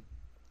costs. And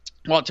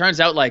well, it turns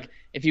out like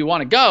if you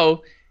want to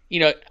go,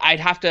 I'd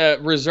have to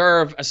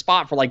reserve a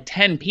spot for like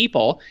 10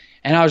 people.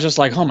 And I was just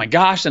like, oh my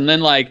gosh. And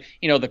then like,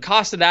 the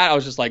cost of that, I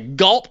was just like,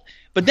 gulp.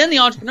 But then the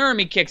entrepreneur in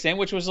me kicks in,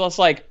 which was just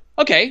like,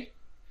 okay,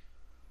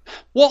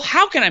 well,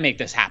 how can I make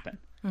this happen?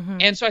 Mm-hmm.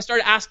 And so I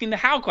started asking the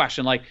how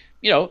question, like,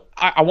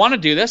 I want to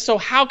do this. So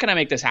how can I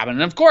make this happen?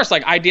 And of course,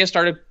 like ideas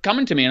started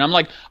coming to me and I'm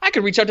like, I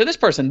could reach out to this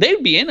person.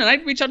 They'd be in, and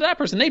I'd reach out to that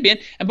person. They'd be in.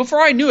 And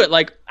before I knew it,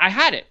 like I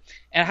had it,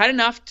 and I had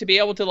enough to be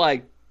able to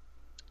like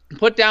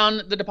put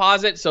down the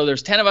deposit. So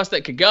there's 10 of us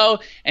that could go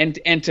and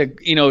to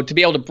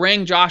be able to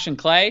bring Josh and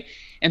Clay.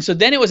 And so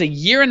then it was a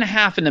year and a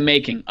half in the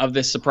making of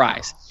this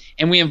surprise.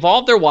 And we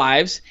involved their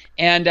wives,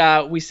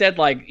 and we said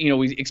like,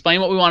 we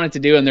explained what we wanted to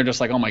do, and they're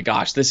just like, oh my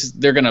gosh,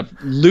 they're going to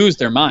lose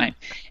their mind.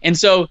 And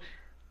so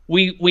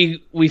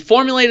we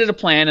formulated a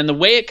plan, and the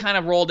way it kind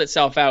of rolled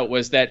itself out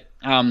was that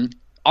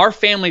our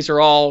families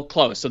are all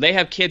close. So they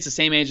have kids the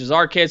same age as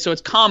our kids. So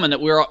it's common that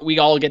we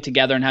all get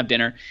together and have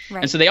dinner.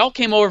 Right. And so they all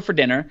came over for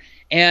dinner.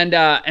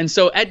 And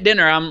so at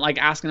dinner, I'm like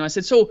asking them, I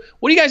said, so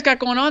what do you guys got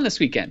going on this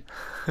weekend?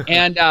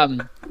 And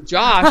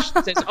Josh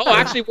says, oh,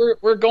 actually,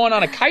 we're going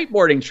on a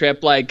kiteboarding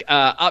trip, like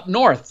up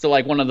north to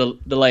like one of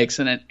the lakes.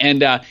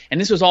 And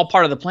this was all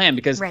part of the plan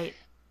because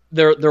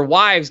their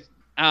wives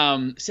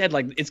said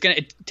like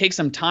it takes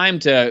some time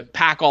to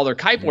pack all their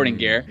kiteboarding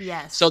gear.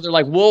 Yes. So they're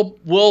like,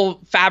 we'll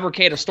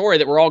fabricate a story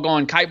that we're all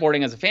going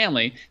kiteboarding as a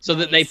family so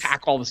that they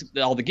pack all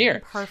the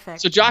gear.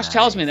 Perfect. So Josh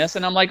tells me this,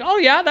 and I'm like, oh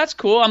yeah, that's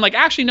cool. I'm like,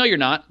 actually, no, you're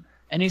not.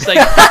 And he's like,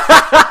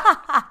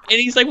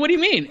 what do you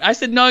mean? I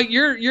said, no,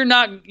 you're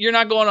not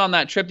going on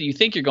that trip that you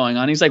think you're going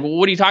on. He's like, well,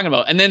 what are you talking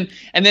about? And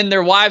then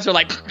their wives are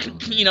like,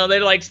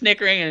 they're like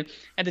snickering and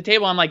at the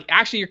table. I'm like,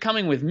 actually, you're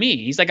coming with me.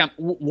 He's like,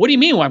 what do you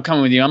mean I'm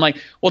coming with you? I'm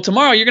like, well,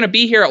 tomorrow you're going to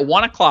be here at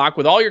 1:00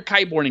 with all your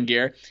kiteboarding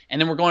gear.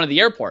 And then we're going to the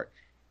airport.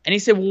 And he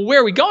said, well,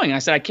 where are we going? I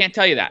said, I can't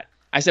tell you that.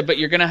 I said, but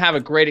you're going to have a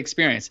great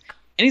experience.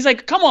 And he's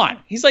like, come on.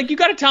 He's like, you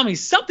got to tell me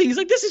something. He's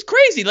like, this is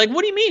crazy. Like,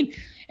 what do you mean?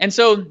 And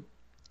so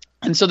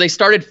they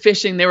started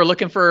fishing. They were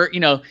looking for,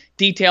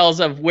 details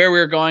of where we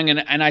were going.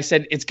 And I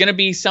said, it's going to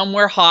be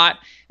somewhere hot.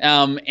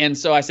 And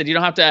so I said, you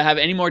don't have to have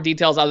any more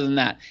details other than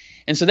that.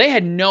 And so they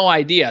had no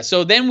idea.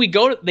 So then we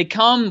load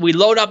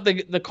up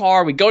the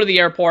car, we go to the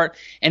airport,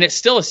 and it's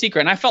still a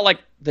secret. And I felt like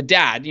the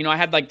dad, I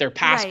had like their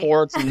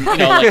passports and,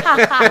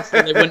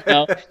 so they wouldn't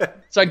know.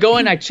 So I go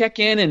in, I check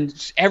in,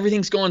 and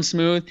everything's going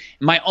smooth.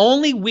 My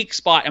only weak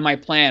spot in my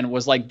plan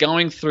was like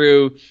going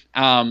through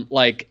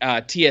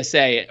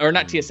TSA, or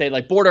not TSA,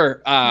 like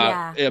border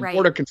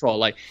border control.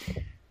 Like,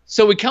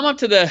 so we come up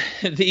to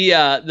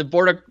the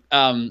border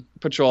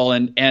patrol,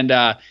 and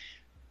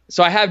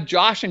so I have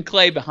Josh and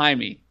Clay behind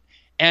me.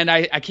 And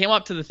I came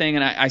up to the thing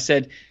and I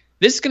said,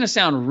 this is going to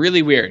sound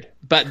really weird,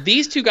 but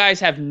these two guys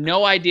have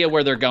no idea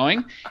where they're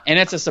going, and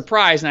it's a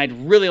surprise, and I'd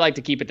really like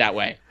to keep it that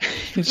way.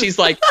 And she's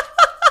like,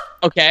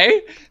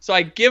 okay. So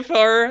I give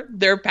her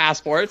their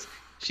passports.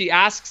 She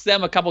asks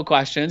them a couple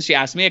questions. She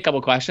asks me a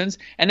couple questions.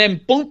 And then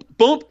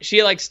boom,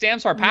 she like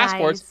stamps our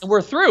passports, and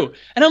we're through.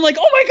 And I'm like,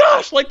 oh my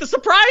gosh, like the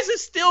surprise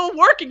is still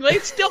working. They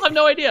still have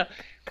no idea.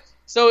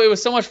 So it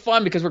was so much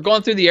fun because we're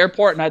going through the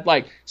airport, and I'd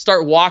like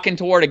start walking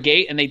toward a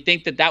gate, and they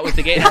think that was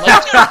the gate. And I'm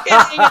like, just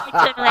kidding, and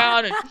turn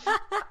around. And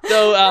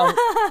so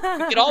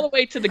we get all the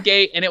way to the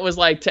gate, and it was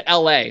like to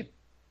LA.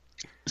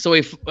 So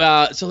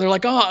they're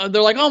like,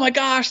 oh my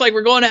gosh, like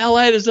we're going to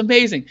LA. This is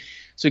amazing.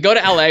 So we go to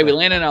LA, we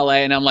land in LA,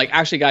 and I'm like,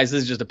 actually, guys,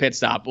 this is just a pit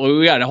stop.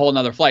 We got a whole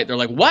nother flight. They're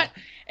like, what?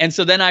 And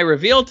so then I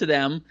revealed to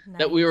them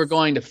that we were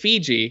going to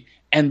Fiji,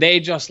 and they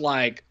just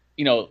like,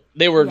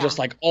 they were just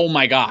like, oh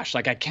my gosh,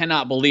 like I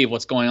cannot believe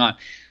what's going on.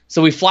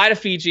 So we fly to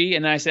Fiji,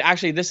 and then I said,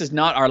 actually, this is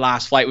not our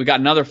last flight. We got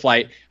another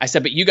flight. I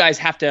said, but you guys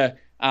have to,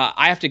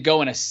 I have to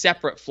go in a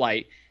separate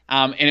flight.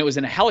 And it was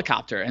in a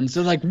helicopter. And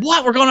so like,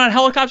 what? We're going on a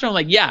helicopter? I'm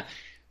like, yeah.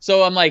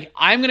 So I'm like,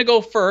 I'm going to go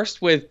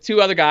first with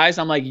two other guys.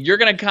 I'm like, you're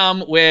going to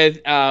come with,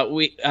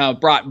 we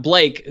brought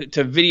Blake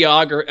to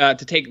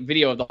take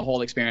video of the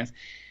whole experience.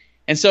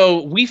 And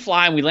so we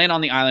fly and we land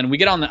on the island. We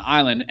get on the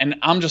island, and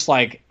I'm just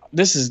like,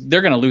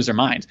 they're going to lose their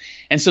minds.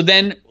 And so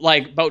then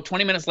like about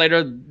 20 minutes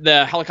later,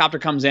 the helicopter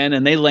comes in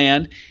and they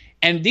land.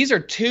 And these are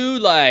two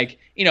like,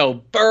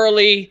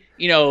 burly,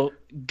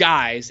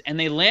 guys, and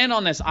they land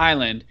on this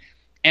island,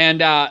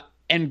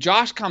 and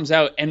Josh comes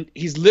out and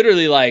he's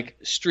literally like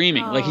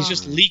streaming, like he's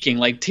just leaking,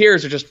 like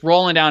tears are just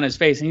rolling down his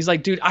face. And he's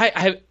like, dude,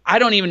 I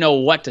don't even know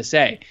what to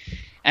say.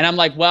 And I'm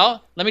like,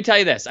 well, let me tell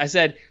you this. I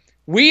said,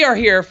 we are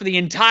here for the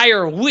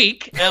entire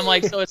week. And I'm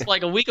like, so it's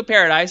like a week of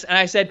paradise. And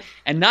I said,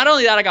 and not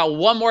only that, I got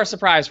one more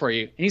surprise for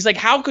you. And he's like,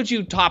 how could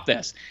you top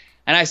this?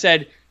 And I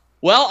said,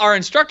 well, our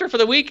instructor for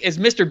the week is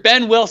Mr.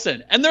 Ben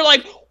Wilson. And they're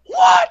like,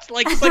 what?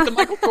 Like, it's like the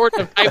Michael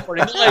Jordan of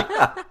kiteboarding.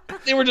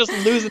 Like, they were just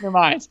losing their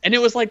minds. And it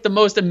was like the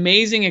most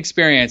amazing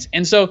experience.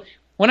 And so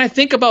when I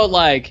think about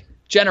like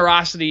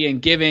generosity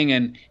and giving,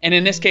 and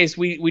in this case,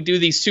 we do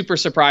these super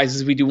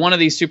surprises. We do one of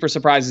these super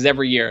surprises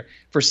every year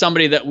for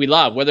somebody that we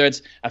love, whether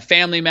it's a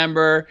family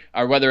member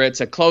or whether it's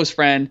a close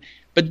friend.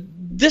 But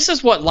this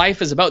is what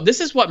life is about.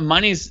 This is what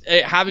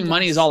having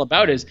money is all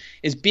about, is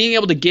being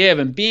able to give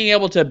and being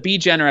able to be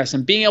generous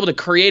and being able to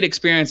create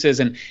experiences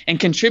and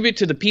contribute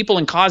to the people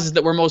and causes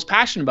that we're most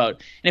passionate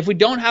about. And if we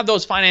don't have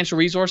those financial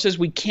resources,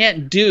 we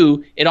can't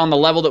do it on the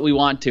level that we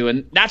want to.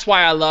 And that's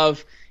why I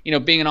love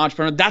being an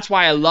entrepreneur. That's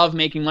why I love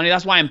making money.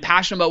 That's why I'm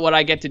passionate about what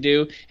I get to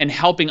do and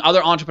helping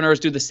other entrepreneurs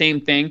do the same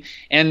thing.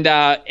 And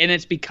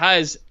it's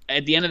because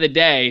at the end of the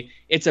day,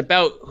 it's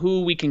about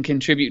who we can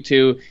contribute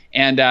to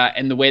and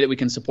the way that we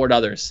can support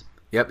others.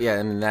 Yep. Yeah.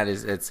 And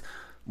it's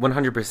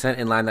 100%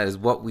 in line. That is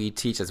what we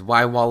teach. That's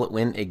why Wallet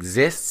Win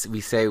exists.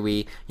 We say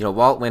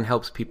Wallet Win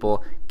helps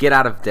people get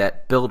out of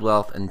debt, build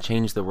wealth, and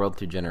change the world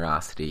through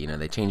generosity.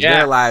 They change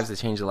their lives, they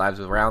change the lives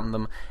around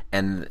them,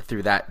 and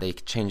through that they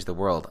change the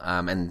world.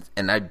 And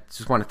I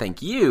just want to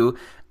thank you.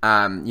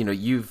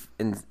 You've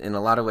in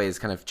a lot of ways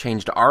kind of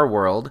changed our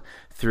world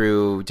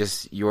through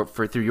just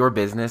through your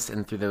business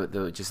and through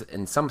the just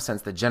in some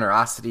sense the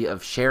generosity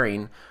of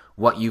sharing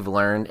what you've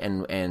learned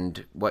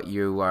and what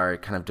you are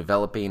kind of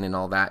developing and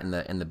all that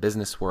in the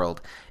business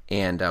world.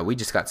 And we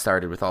just got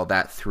started with all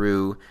that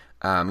through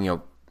a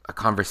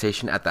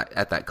conversation at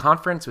that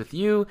conference with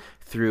you,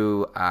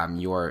 through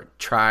your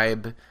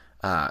tribe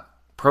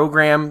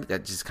program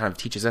that just kind of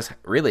teaches us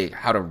really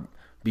how to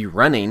be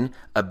running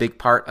a big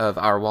part of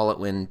our Wallet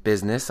Win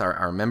business,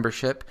 our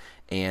membership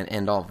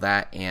and all of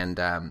that. And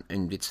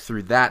it's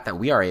through that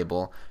we are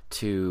able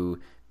to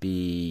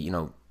be,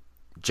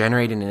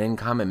 generating an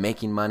income and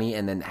making money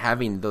and then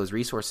having those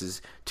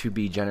resources to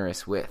be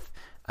generous with.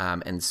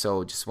 And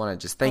so just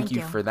want to thank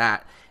you for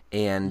that.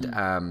 And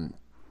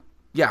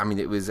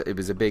it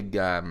was a big,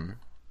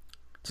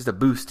 just a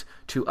boost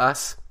to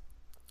us,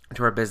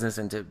 to our business,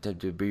 and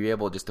to be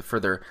able just to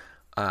further,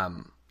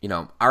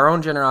 our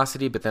own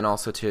generosity, but then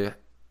also to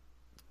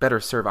better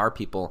serve our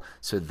people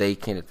so they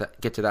can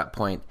get to that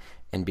point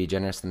and be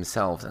generous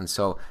themselves. And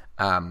so,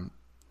 can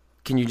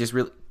you just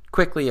really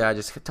quickly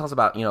just tell us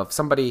about, if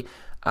somebody,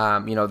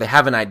 they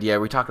have an idea.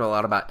 We talked a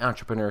lot about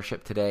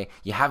entrepreneurship today.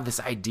 You have this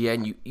idea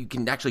and you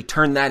can actually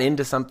turn that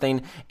into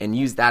something and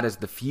use that as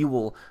the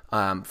fuel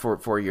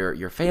for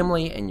your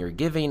family and your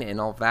giving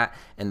and all of that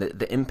and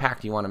the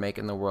impact you want to make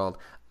in the world.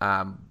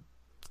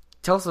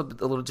 Tell us a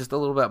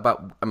little bit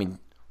about,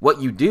 what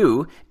you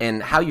do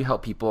and how you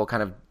help people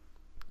kind of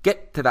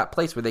get to that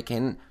place where they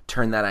can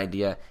turn that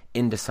idea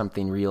into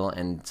something real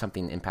and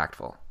something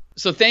impactful.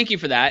 So thank you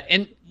for that.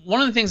 And one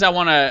of the things I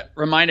want to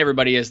remind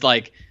everybody is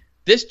like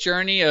this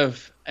journey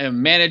of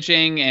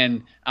managing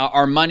and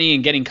our money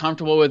and getting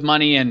comfortable with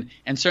money and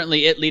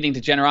certainly it leading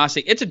to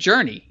generosity. It's a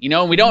journey,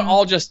 and we don't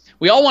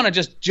we all want to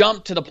just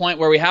jump to the point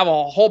where we have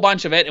a whole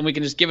bunch of it and we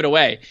can just give it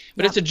away.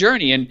 But it's a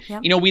journey and,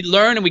 we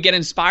learn and we get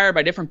inspired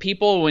by different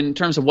people in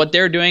terms of what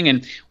they're doing.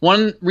 And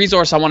one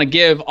resource I want to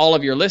give all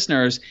of your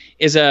listeners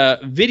is a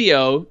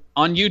video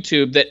on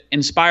YouTube that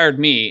inspired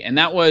me. And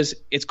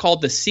it's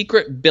called The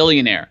Secret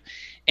Billionaire.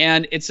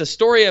 And it's a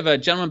story of a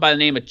gentleman by the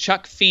name of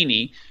Chuck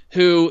Feeney,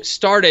 who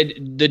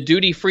started the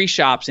duty-free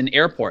shops in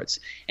airports.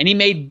 And he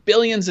made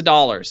billions of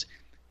dollars.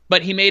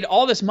 But he made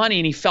all this money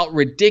and he felt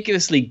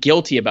ridiculously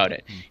guilty about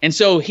it. And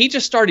so he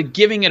just started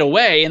giving it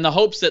away in the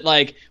hopes that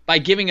like by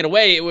giving it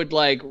away, it would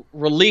like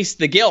release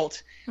the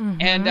guilt.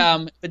 And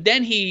but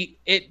then he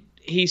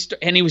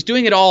was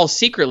doing it all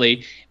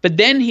secretly. But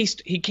then he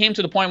came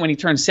to the point when he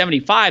turned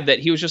 75 that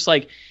he was just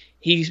like,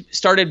 he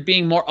started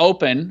being more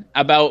open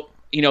about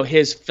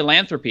his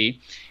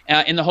philanthropy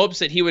in the hopes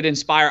that he would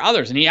inspire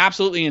others. And he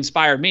absolutely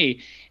inspired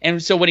me.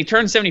 And so when he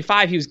turned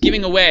 75, he was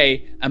giving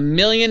away $1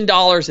 million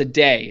a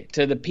day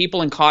to the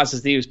people and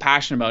causes that he was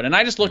passionate about. And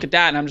I just look at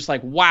that and I'm just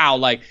like, wow,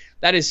 like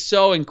that is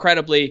so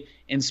incredibly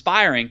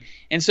inspiring.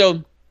 And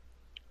so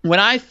when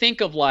I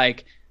think of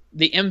like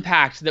the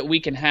impact that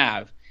we can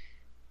have,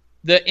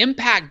 the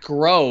impact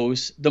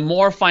grows the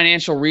more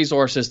financial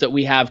resources that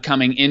we have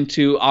coming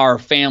into our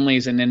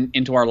families and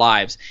into our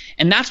lives.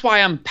 And that's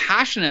why I'm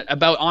passionate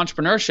about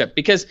entrepreneurship,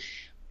 because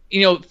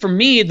for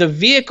me, the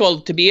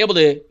vehicle to be able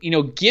to,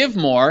 give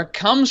more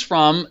comes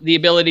from the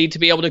ability to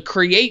be able to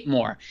create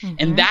more. Mm-hmm.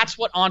 And that's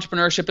what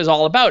entrepreneurship is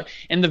all about.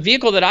 And the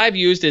vehicle that I've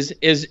used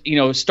is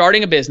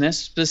starting a business,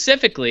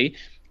 specifically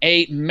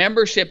a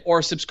membership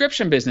or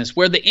subscription business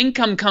where the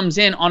income comes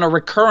in on a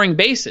recurring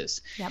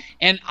basis. Yep.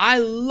 And I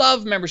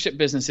love membership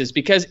businesses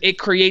because it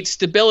creates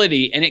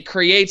stability and it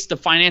creates the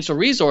financial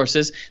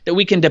resources that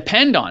we can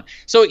depend on.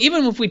 So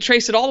even if we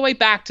trace it all the way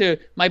back to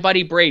my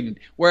buddy Braden,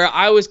 where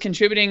I was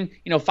contributing,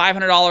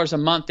 $500 a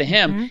month to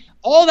him, mm-hmm.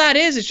 all that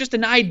is just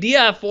an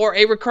idea for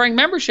a recurring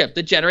membership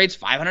that generates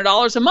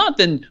 $500 a month,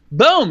 and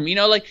boom,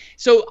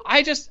 so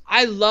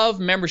I love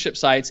membership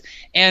sites.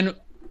 And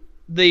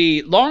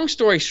the long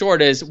story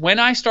short is, when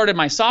I started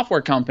my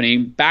software company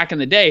back in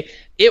the day,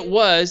 it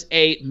was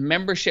a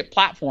membership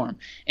platform.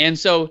 And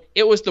so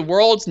it was the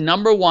world's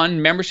 #1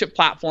 membership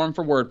platform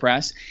for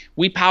WordPress.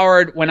 We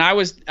powered, when I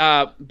was,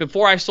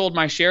 before I sold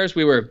my shares,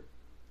 we were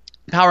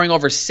powering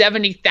over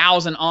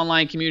 70,000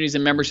 online communities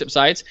and membership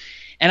sites.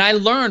 And I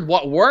learned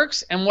what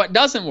works and what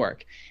doesn't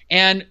work.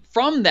 And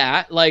from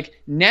that,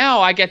 now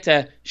I get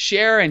to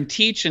share and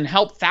teach and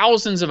help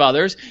thousands of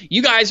others.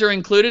 You guys are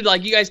included.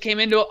 You guys came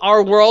into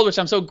our world, which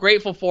I'm so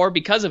grateful for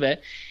because of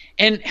it.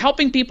 And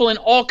helping people in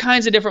all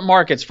kinds of different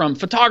markets, from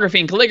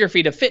photography and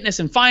calligraphy to fitness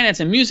and finance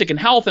and music and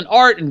health and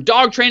art and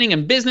dog training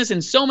and business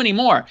and so many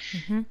more.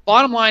 Mm-hmm.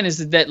 Bottom line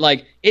is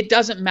that it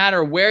doesn't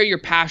matter where your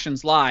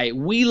passions lie.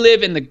 We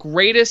live in the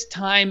greatest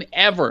time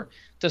ever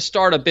to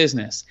start a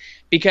business,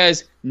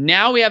 because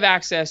now we have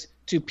access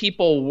to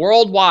people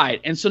worldwide.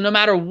 And so no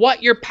matter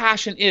what your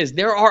passion is,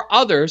 there are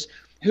others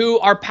who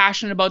are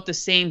passionate about the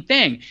same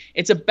thing.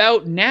 It's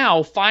about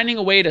now finding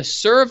a way to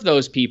serve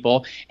those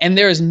people, and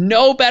there is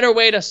no better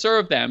way to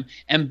serve them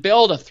and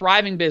build a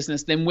thriving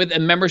business than with a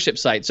membership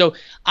site. So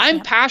I'm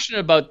passionate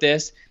about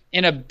this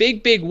in a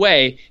big, big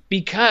way,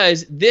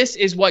 because this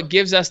is what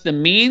gives us the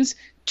means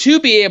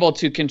to be able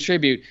to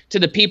contribute to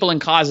the people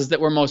and causes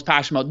that we're most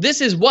passionate about.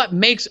 This is what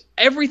makes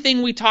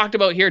everything we talked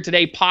about here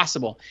today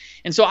possible.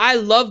 And so I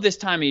love this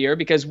time of year,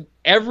 because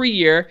every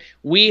year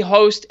we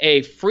host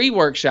a free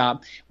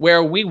workshop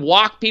where we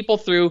walk people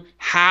through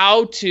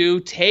how to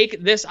take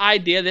this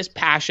idea, this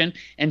passion,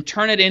 and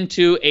turn it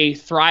into a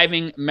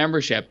thriving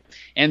membership.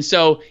 And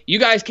so you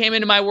guys came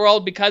into my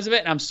world because of it,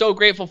 and I'm so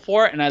grateful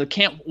for it, and I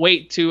can't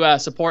wait to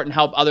support and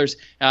help others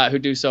who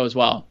do so as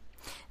well.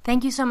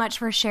 Thank you so much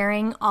for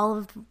sharing all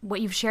of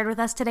what you've shared with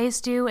us today,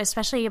 Stu,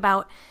 especially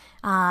about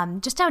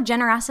just how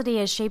generosity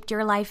has shaped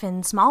your life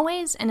in small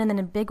ways and then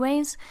in big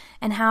ways,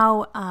 and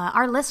how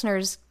our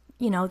listeners,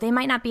 they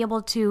might not be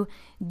able to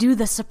do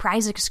the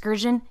surprise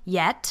excursion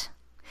yet,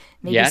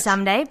 maybe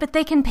someday, but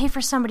they can pay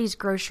for somebody's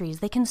groceries.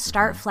 They can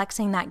start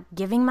flexing that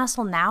giving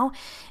muscle now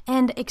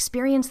and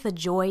experience the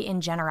joy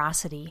in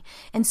generosity.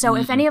 And so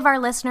if any of our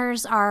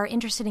listeners are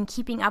interested in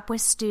keeping up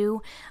with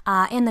Stu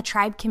in the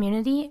Tribe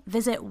community,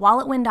 visit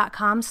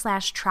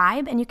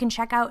walletwin.com/tribe, and you can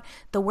check out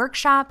the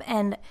workshop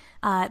and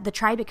the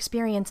Tribe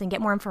experience and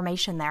get more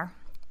information there.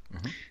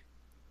 Mm-hmm.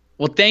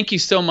 Well, thank you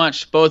so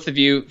much, both of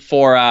you,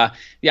 for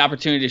the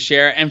opportunity to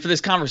share and for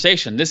this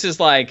conversation. This is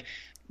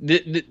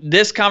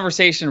this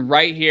conversation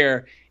right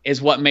here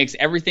is what makes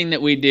everything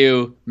that we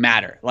do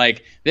matter.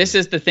 This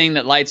is the thing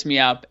that lights me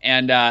up,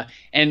 and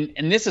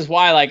this is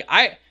why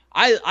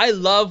I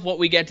love what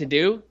we get to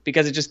do,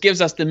 because it just gives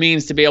us the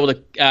means to be able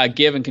to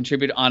give and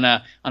contribute on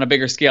a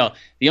bigger scale.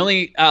 The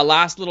only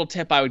last little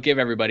tip I would give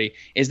everybody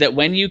is that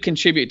when you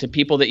contribute to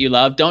people that you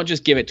love, don't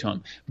just give it to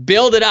them.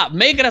 Build it up.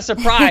 Make it a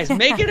surprise.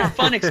 Make it a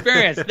fun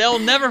experience. They'll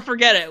never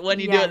forget it when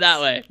you do it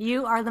that way.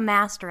 You are the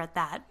master at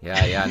that.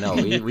 Yeah, no.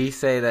 we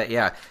say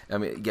that, I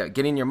mean,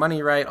 getting your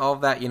money right, all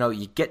of that,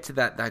 you get to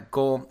that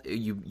goal,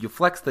 you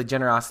flex the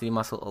generosity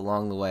muscle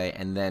along the way,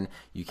 and then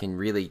you can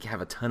really have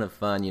a ton of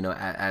fun,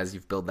 as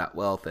you've built that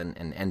wealth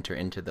and enter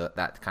into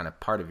that kind of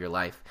part of your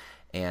life.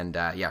 And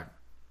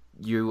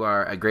you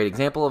are a great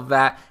example of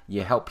that.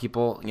 You help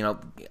people,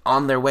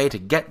 on their way to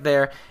get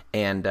there.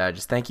 And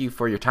just thank you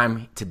for your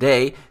time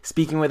today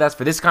speaking with us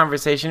for this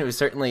conversation. It was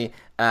certainly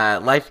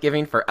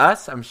life-giving for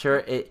us. I'm sure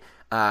it,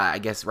 I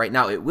guess right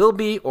now it will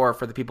be, or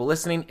for the people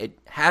listening, it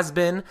has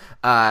been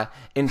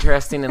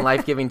interesting and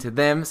life-giving to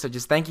them. So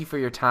just thank you for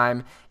your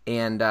time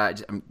and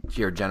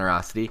your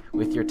generosity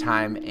with your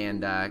time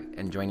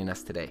and joining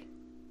us today.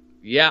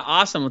 Yeah,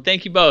 awesome. Well,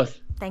 thank you both.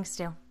 Thanks,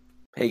 Stu.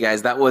 Hey,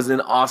 guys, that was an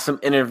awesome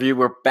interview.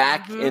 We're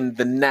back in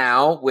the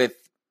now with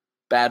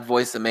Bad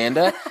Voice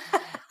Amanda.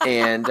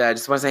 And I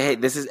just want to say, hey,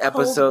 this is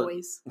episode...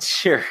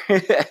 Sure.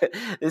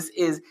 This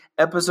is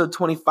episode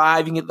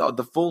 25. You can get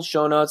the full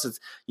show notes. It's,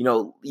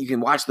 you can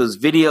watch those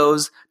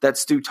videos that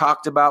Stu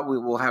talked about. We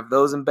will have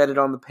those embedded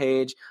on the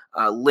page.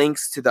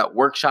 Links to that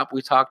workshop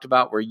we talked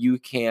about where you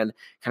can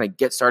kind of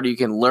get started. You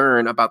can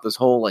learn about this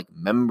whole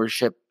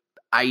membership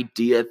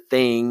idea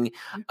thing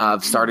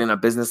of starting a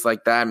business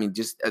like that. I mean,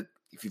 just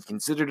if you've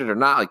considered it or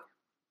not,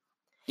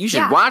 you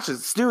should watch it.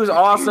 Stu is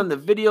awesome. The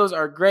videos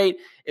are great.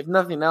 If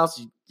nothing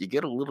else, you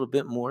get a little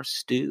bit more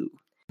Stu.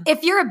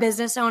 If you're a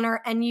business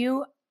owner and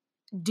you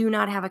do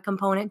not have a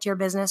component to your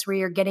business where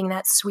you're getting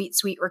that sweet,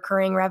 sweet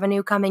recurring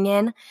revenue coming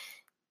in,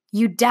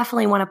 you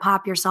definitely want to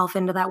pop yourself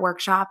into that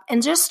workshop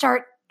and just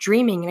start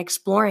dreaming and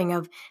exploring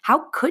of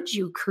how could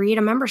you create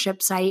a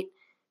membership site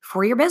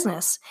for your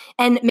business.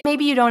 And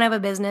maybe you don't have a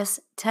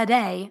business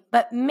today,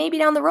 but maybe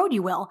down the road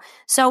you will.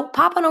 So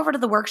pop on over to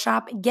the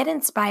workshop, get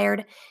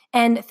inspired,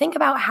 and think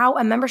about how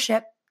a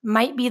membership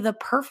might be the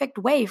perfect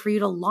way for you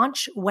to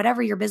launch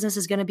whatever your business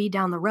is going to be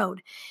down the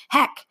road.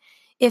 Heck,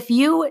 if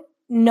you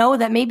know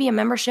that maybe a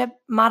membership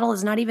model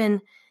is not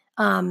even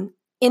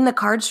in the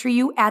cards for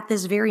you at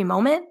this very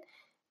moment,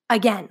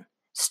 again,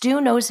 Stu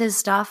knows his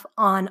stuff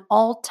on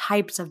all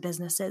types of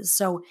businesses.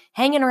 So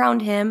hanging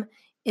around him,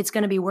 it's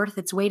going to be worth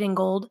its weight in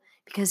gold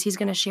because he's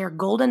going to share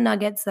golden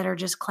nuggets that are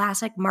just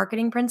classic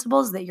marketing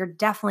principles that you're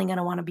definitely going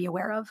to want to be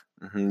aware of.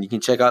 You can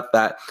check out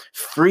that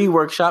free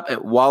workshop at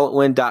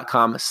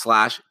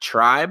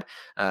walletwin.com/tribe.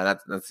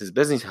 That's his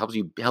business.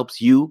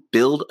 Helps you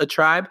build a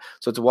tribe.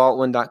 So it's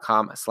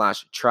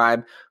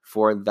walletwin.com/tribe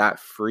for that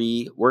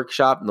free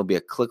workshop. And there'll be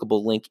a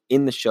clickable link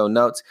in the show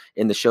notes,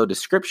 in the show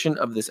description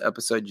of this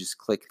episode. Just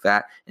click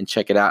that and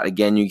check it out.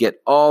 Again, you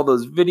get all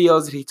those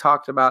videos that he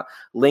talked about,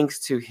 links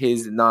to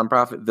his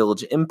nonprofit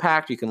Village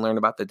Impact. You can learn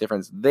about the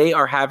difference they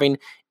are having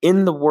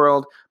in the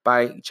world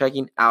by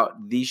checking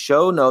out the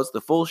show notes, the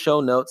full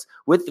show notes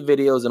with the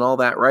videos and all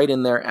that right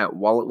in there at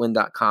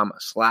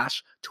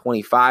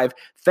walletwin.com/25.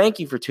 Thank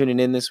you for tuning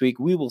in this week.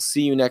 We will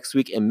see you next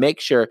week, and make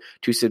sure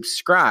to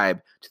subscribe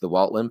to the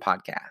Wallet Win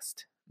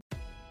Podcast.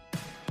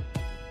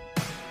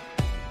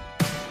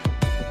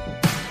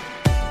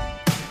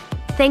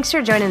 Thanks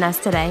for joining us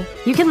today.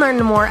 You can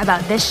learn more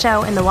about this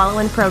show and the Wallet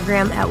Win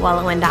program at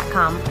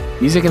walletwin.com.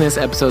 Music in this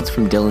episode's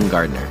from Dylan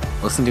Gardner.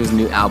 Listen to his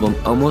new album,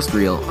 Almost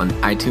Real, on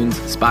iTunes,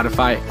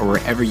 Spotify, or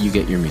wherever you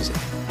get your music.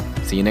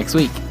 See you next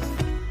week.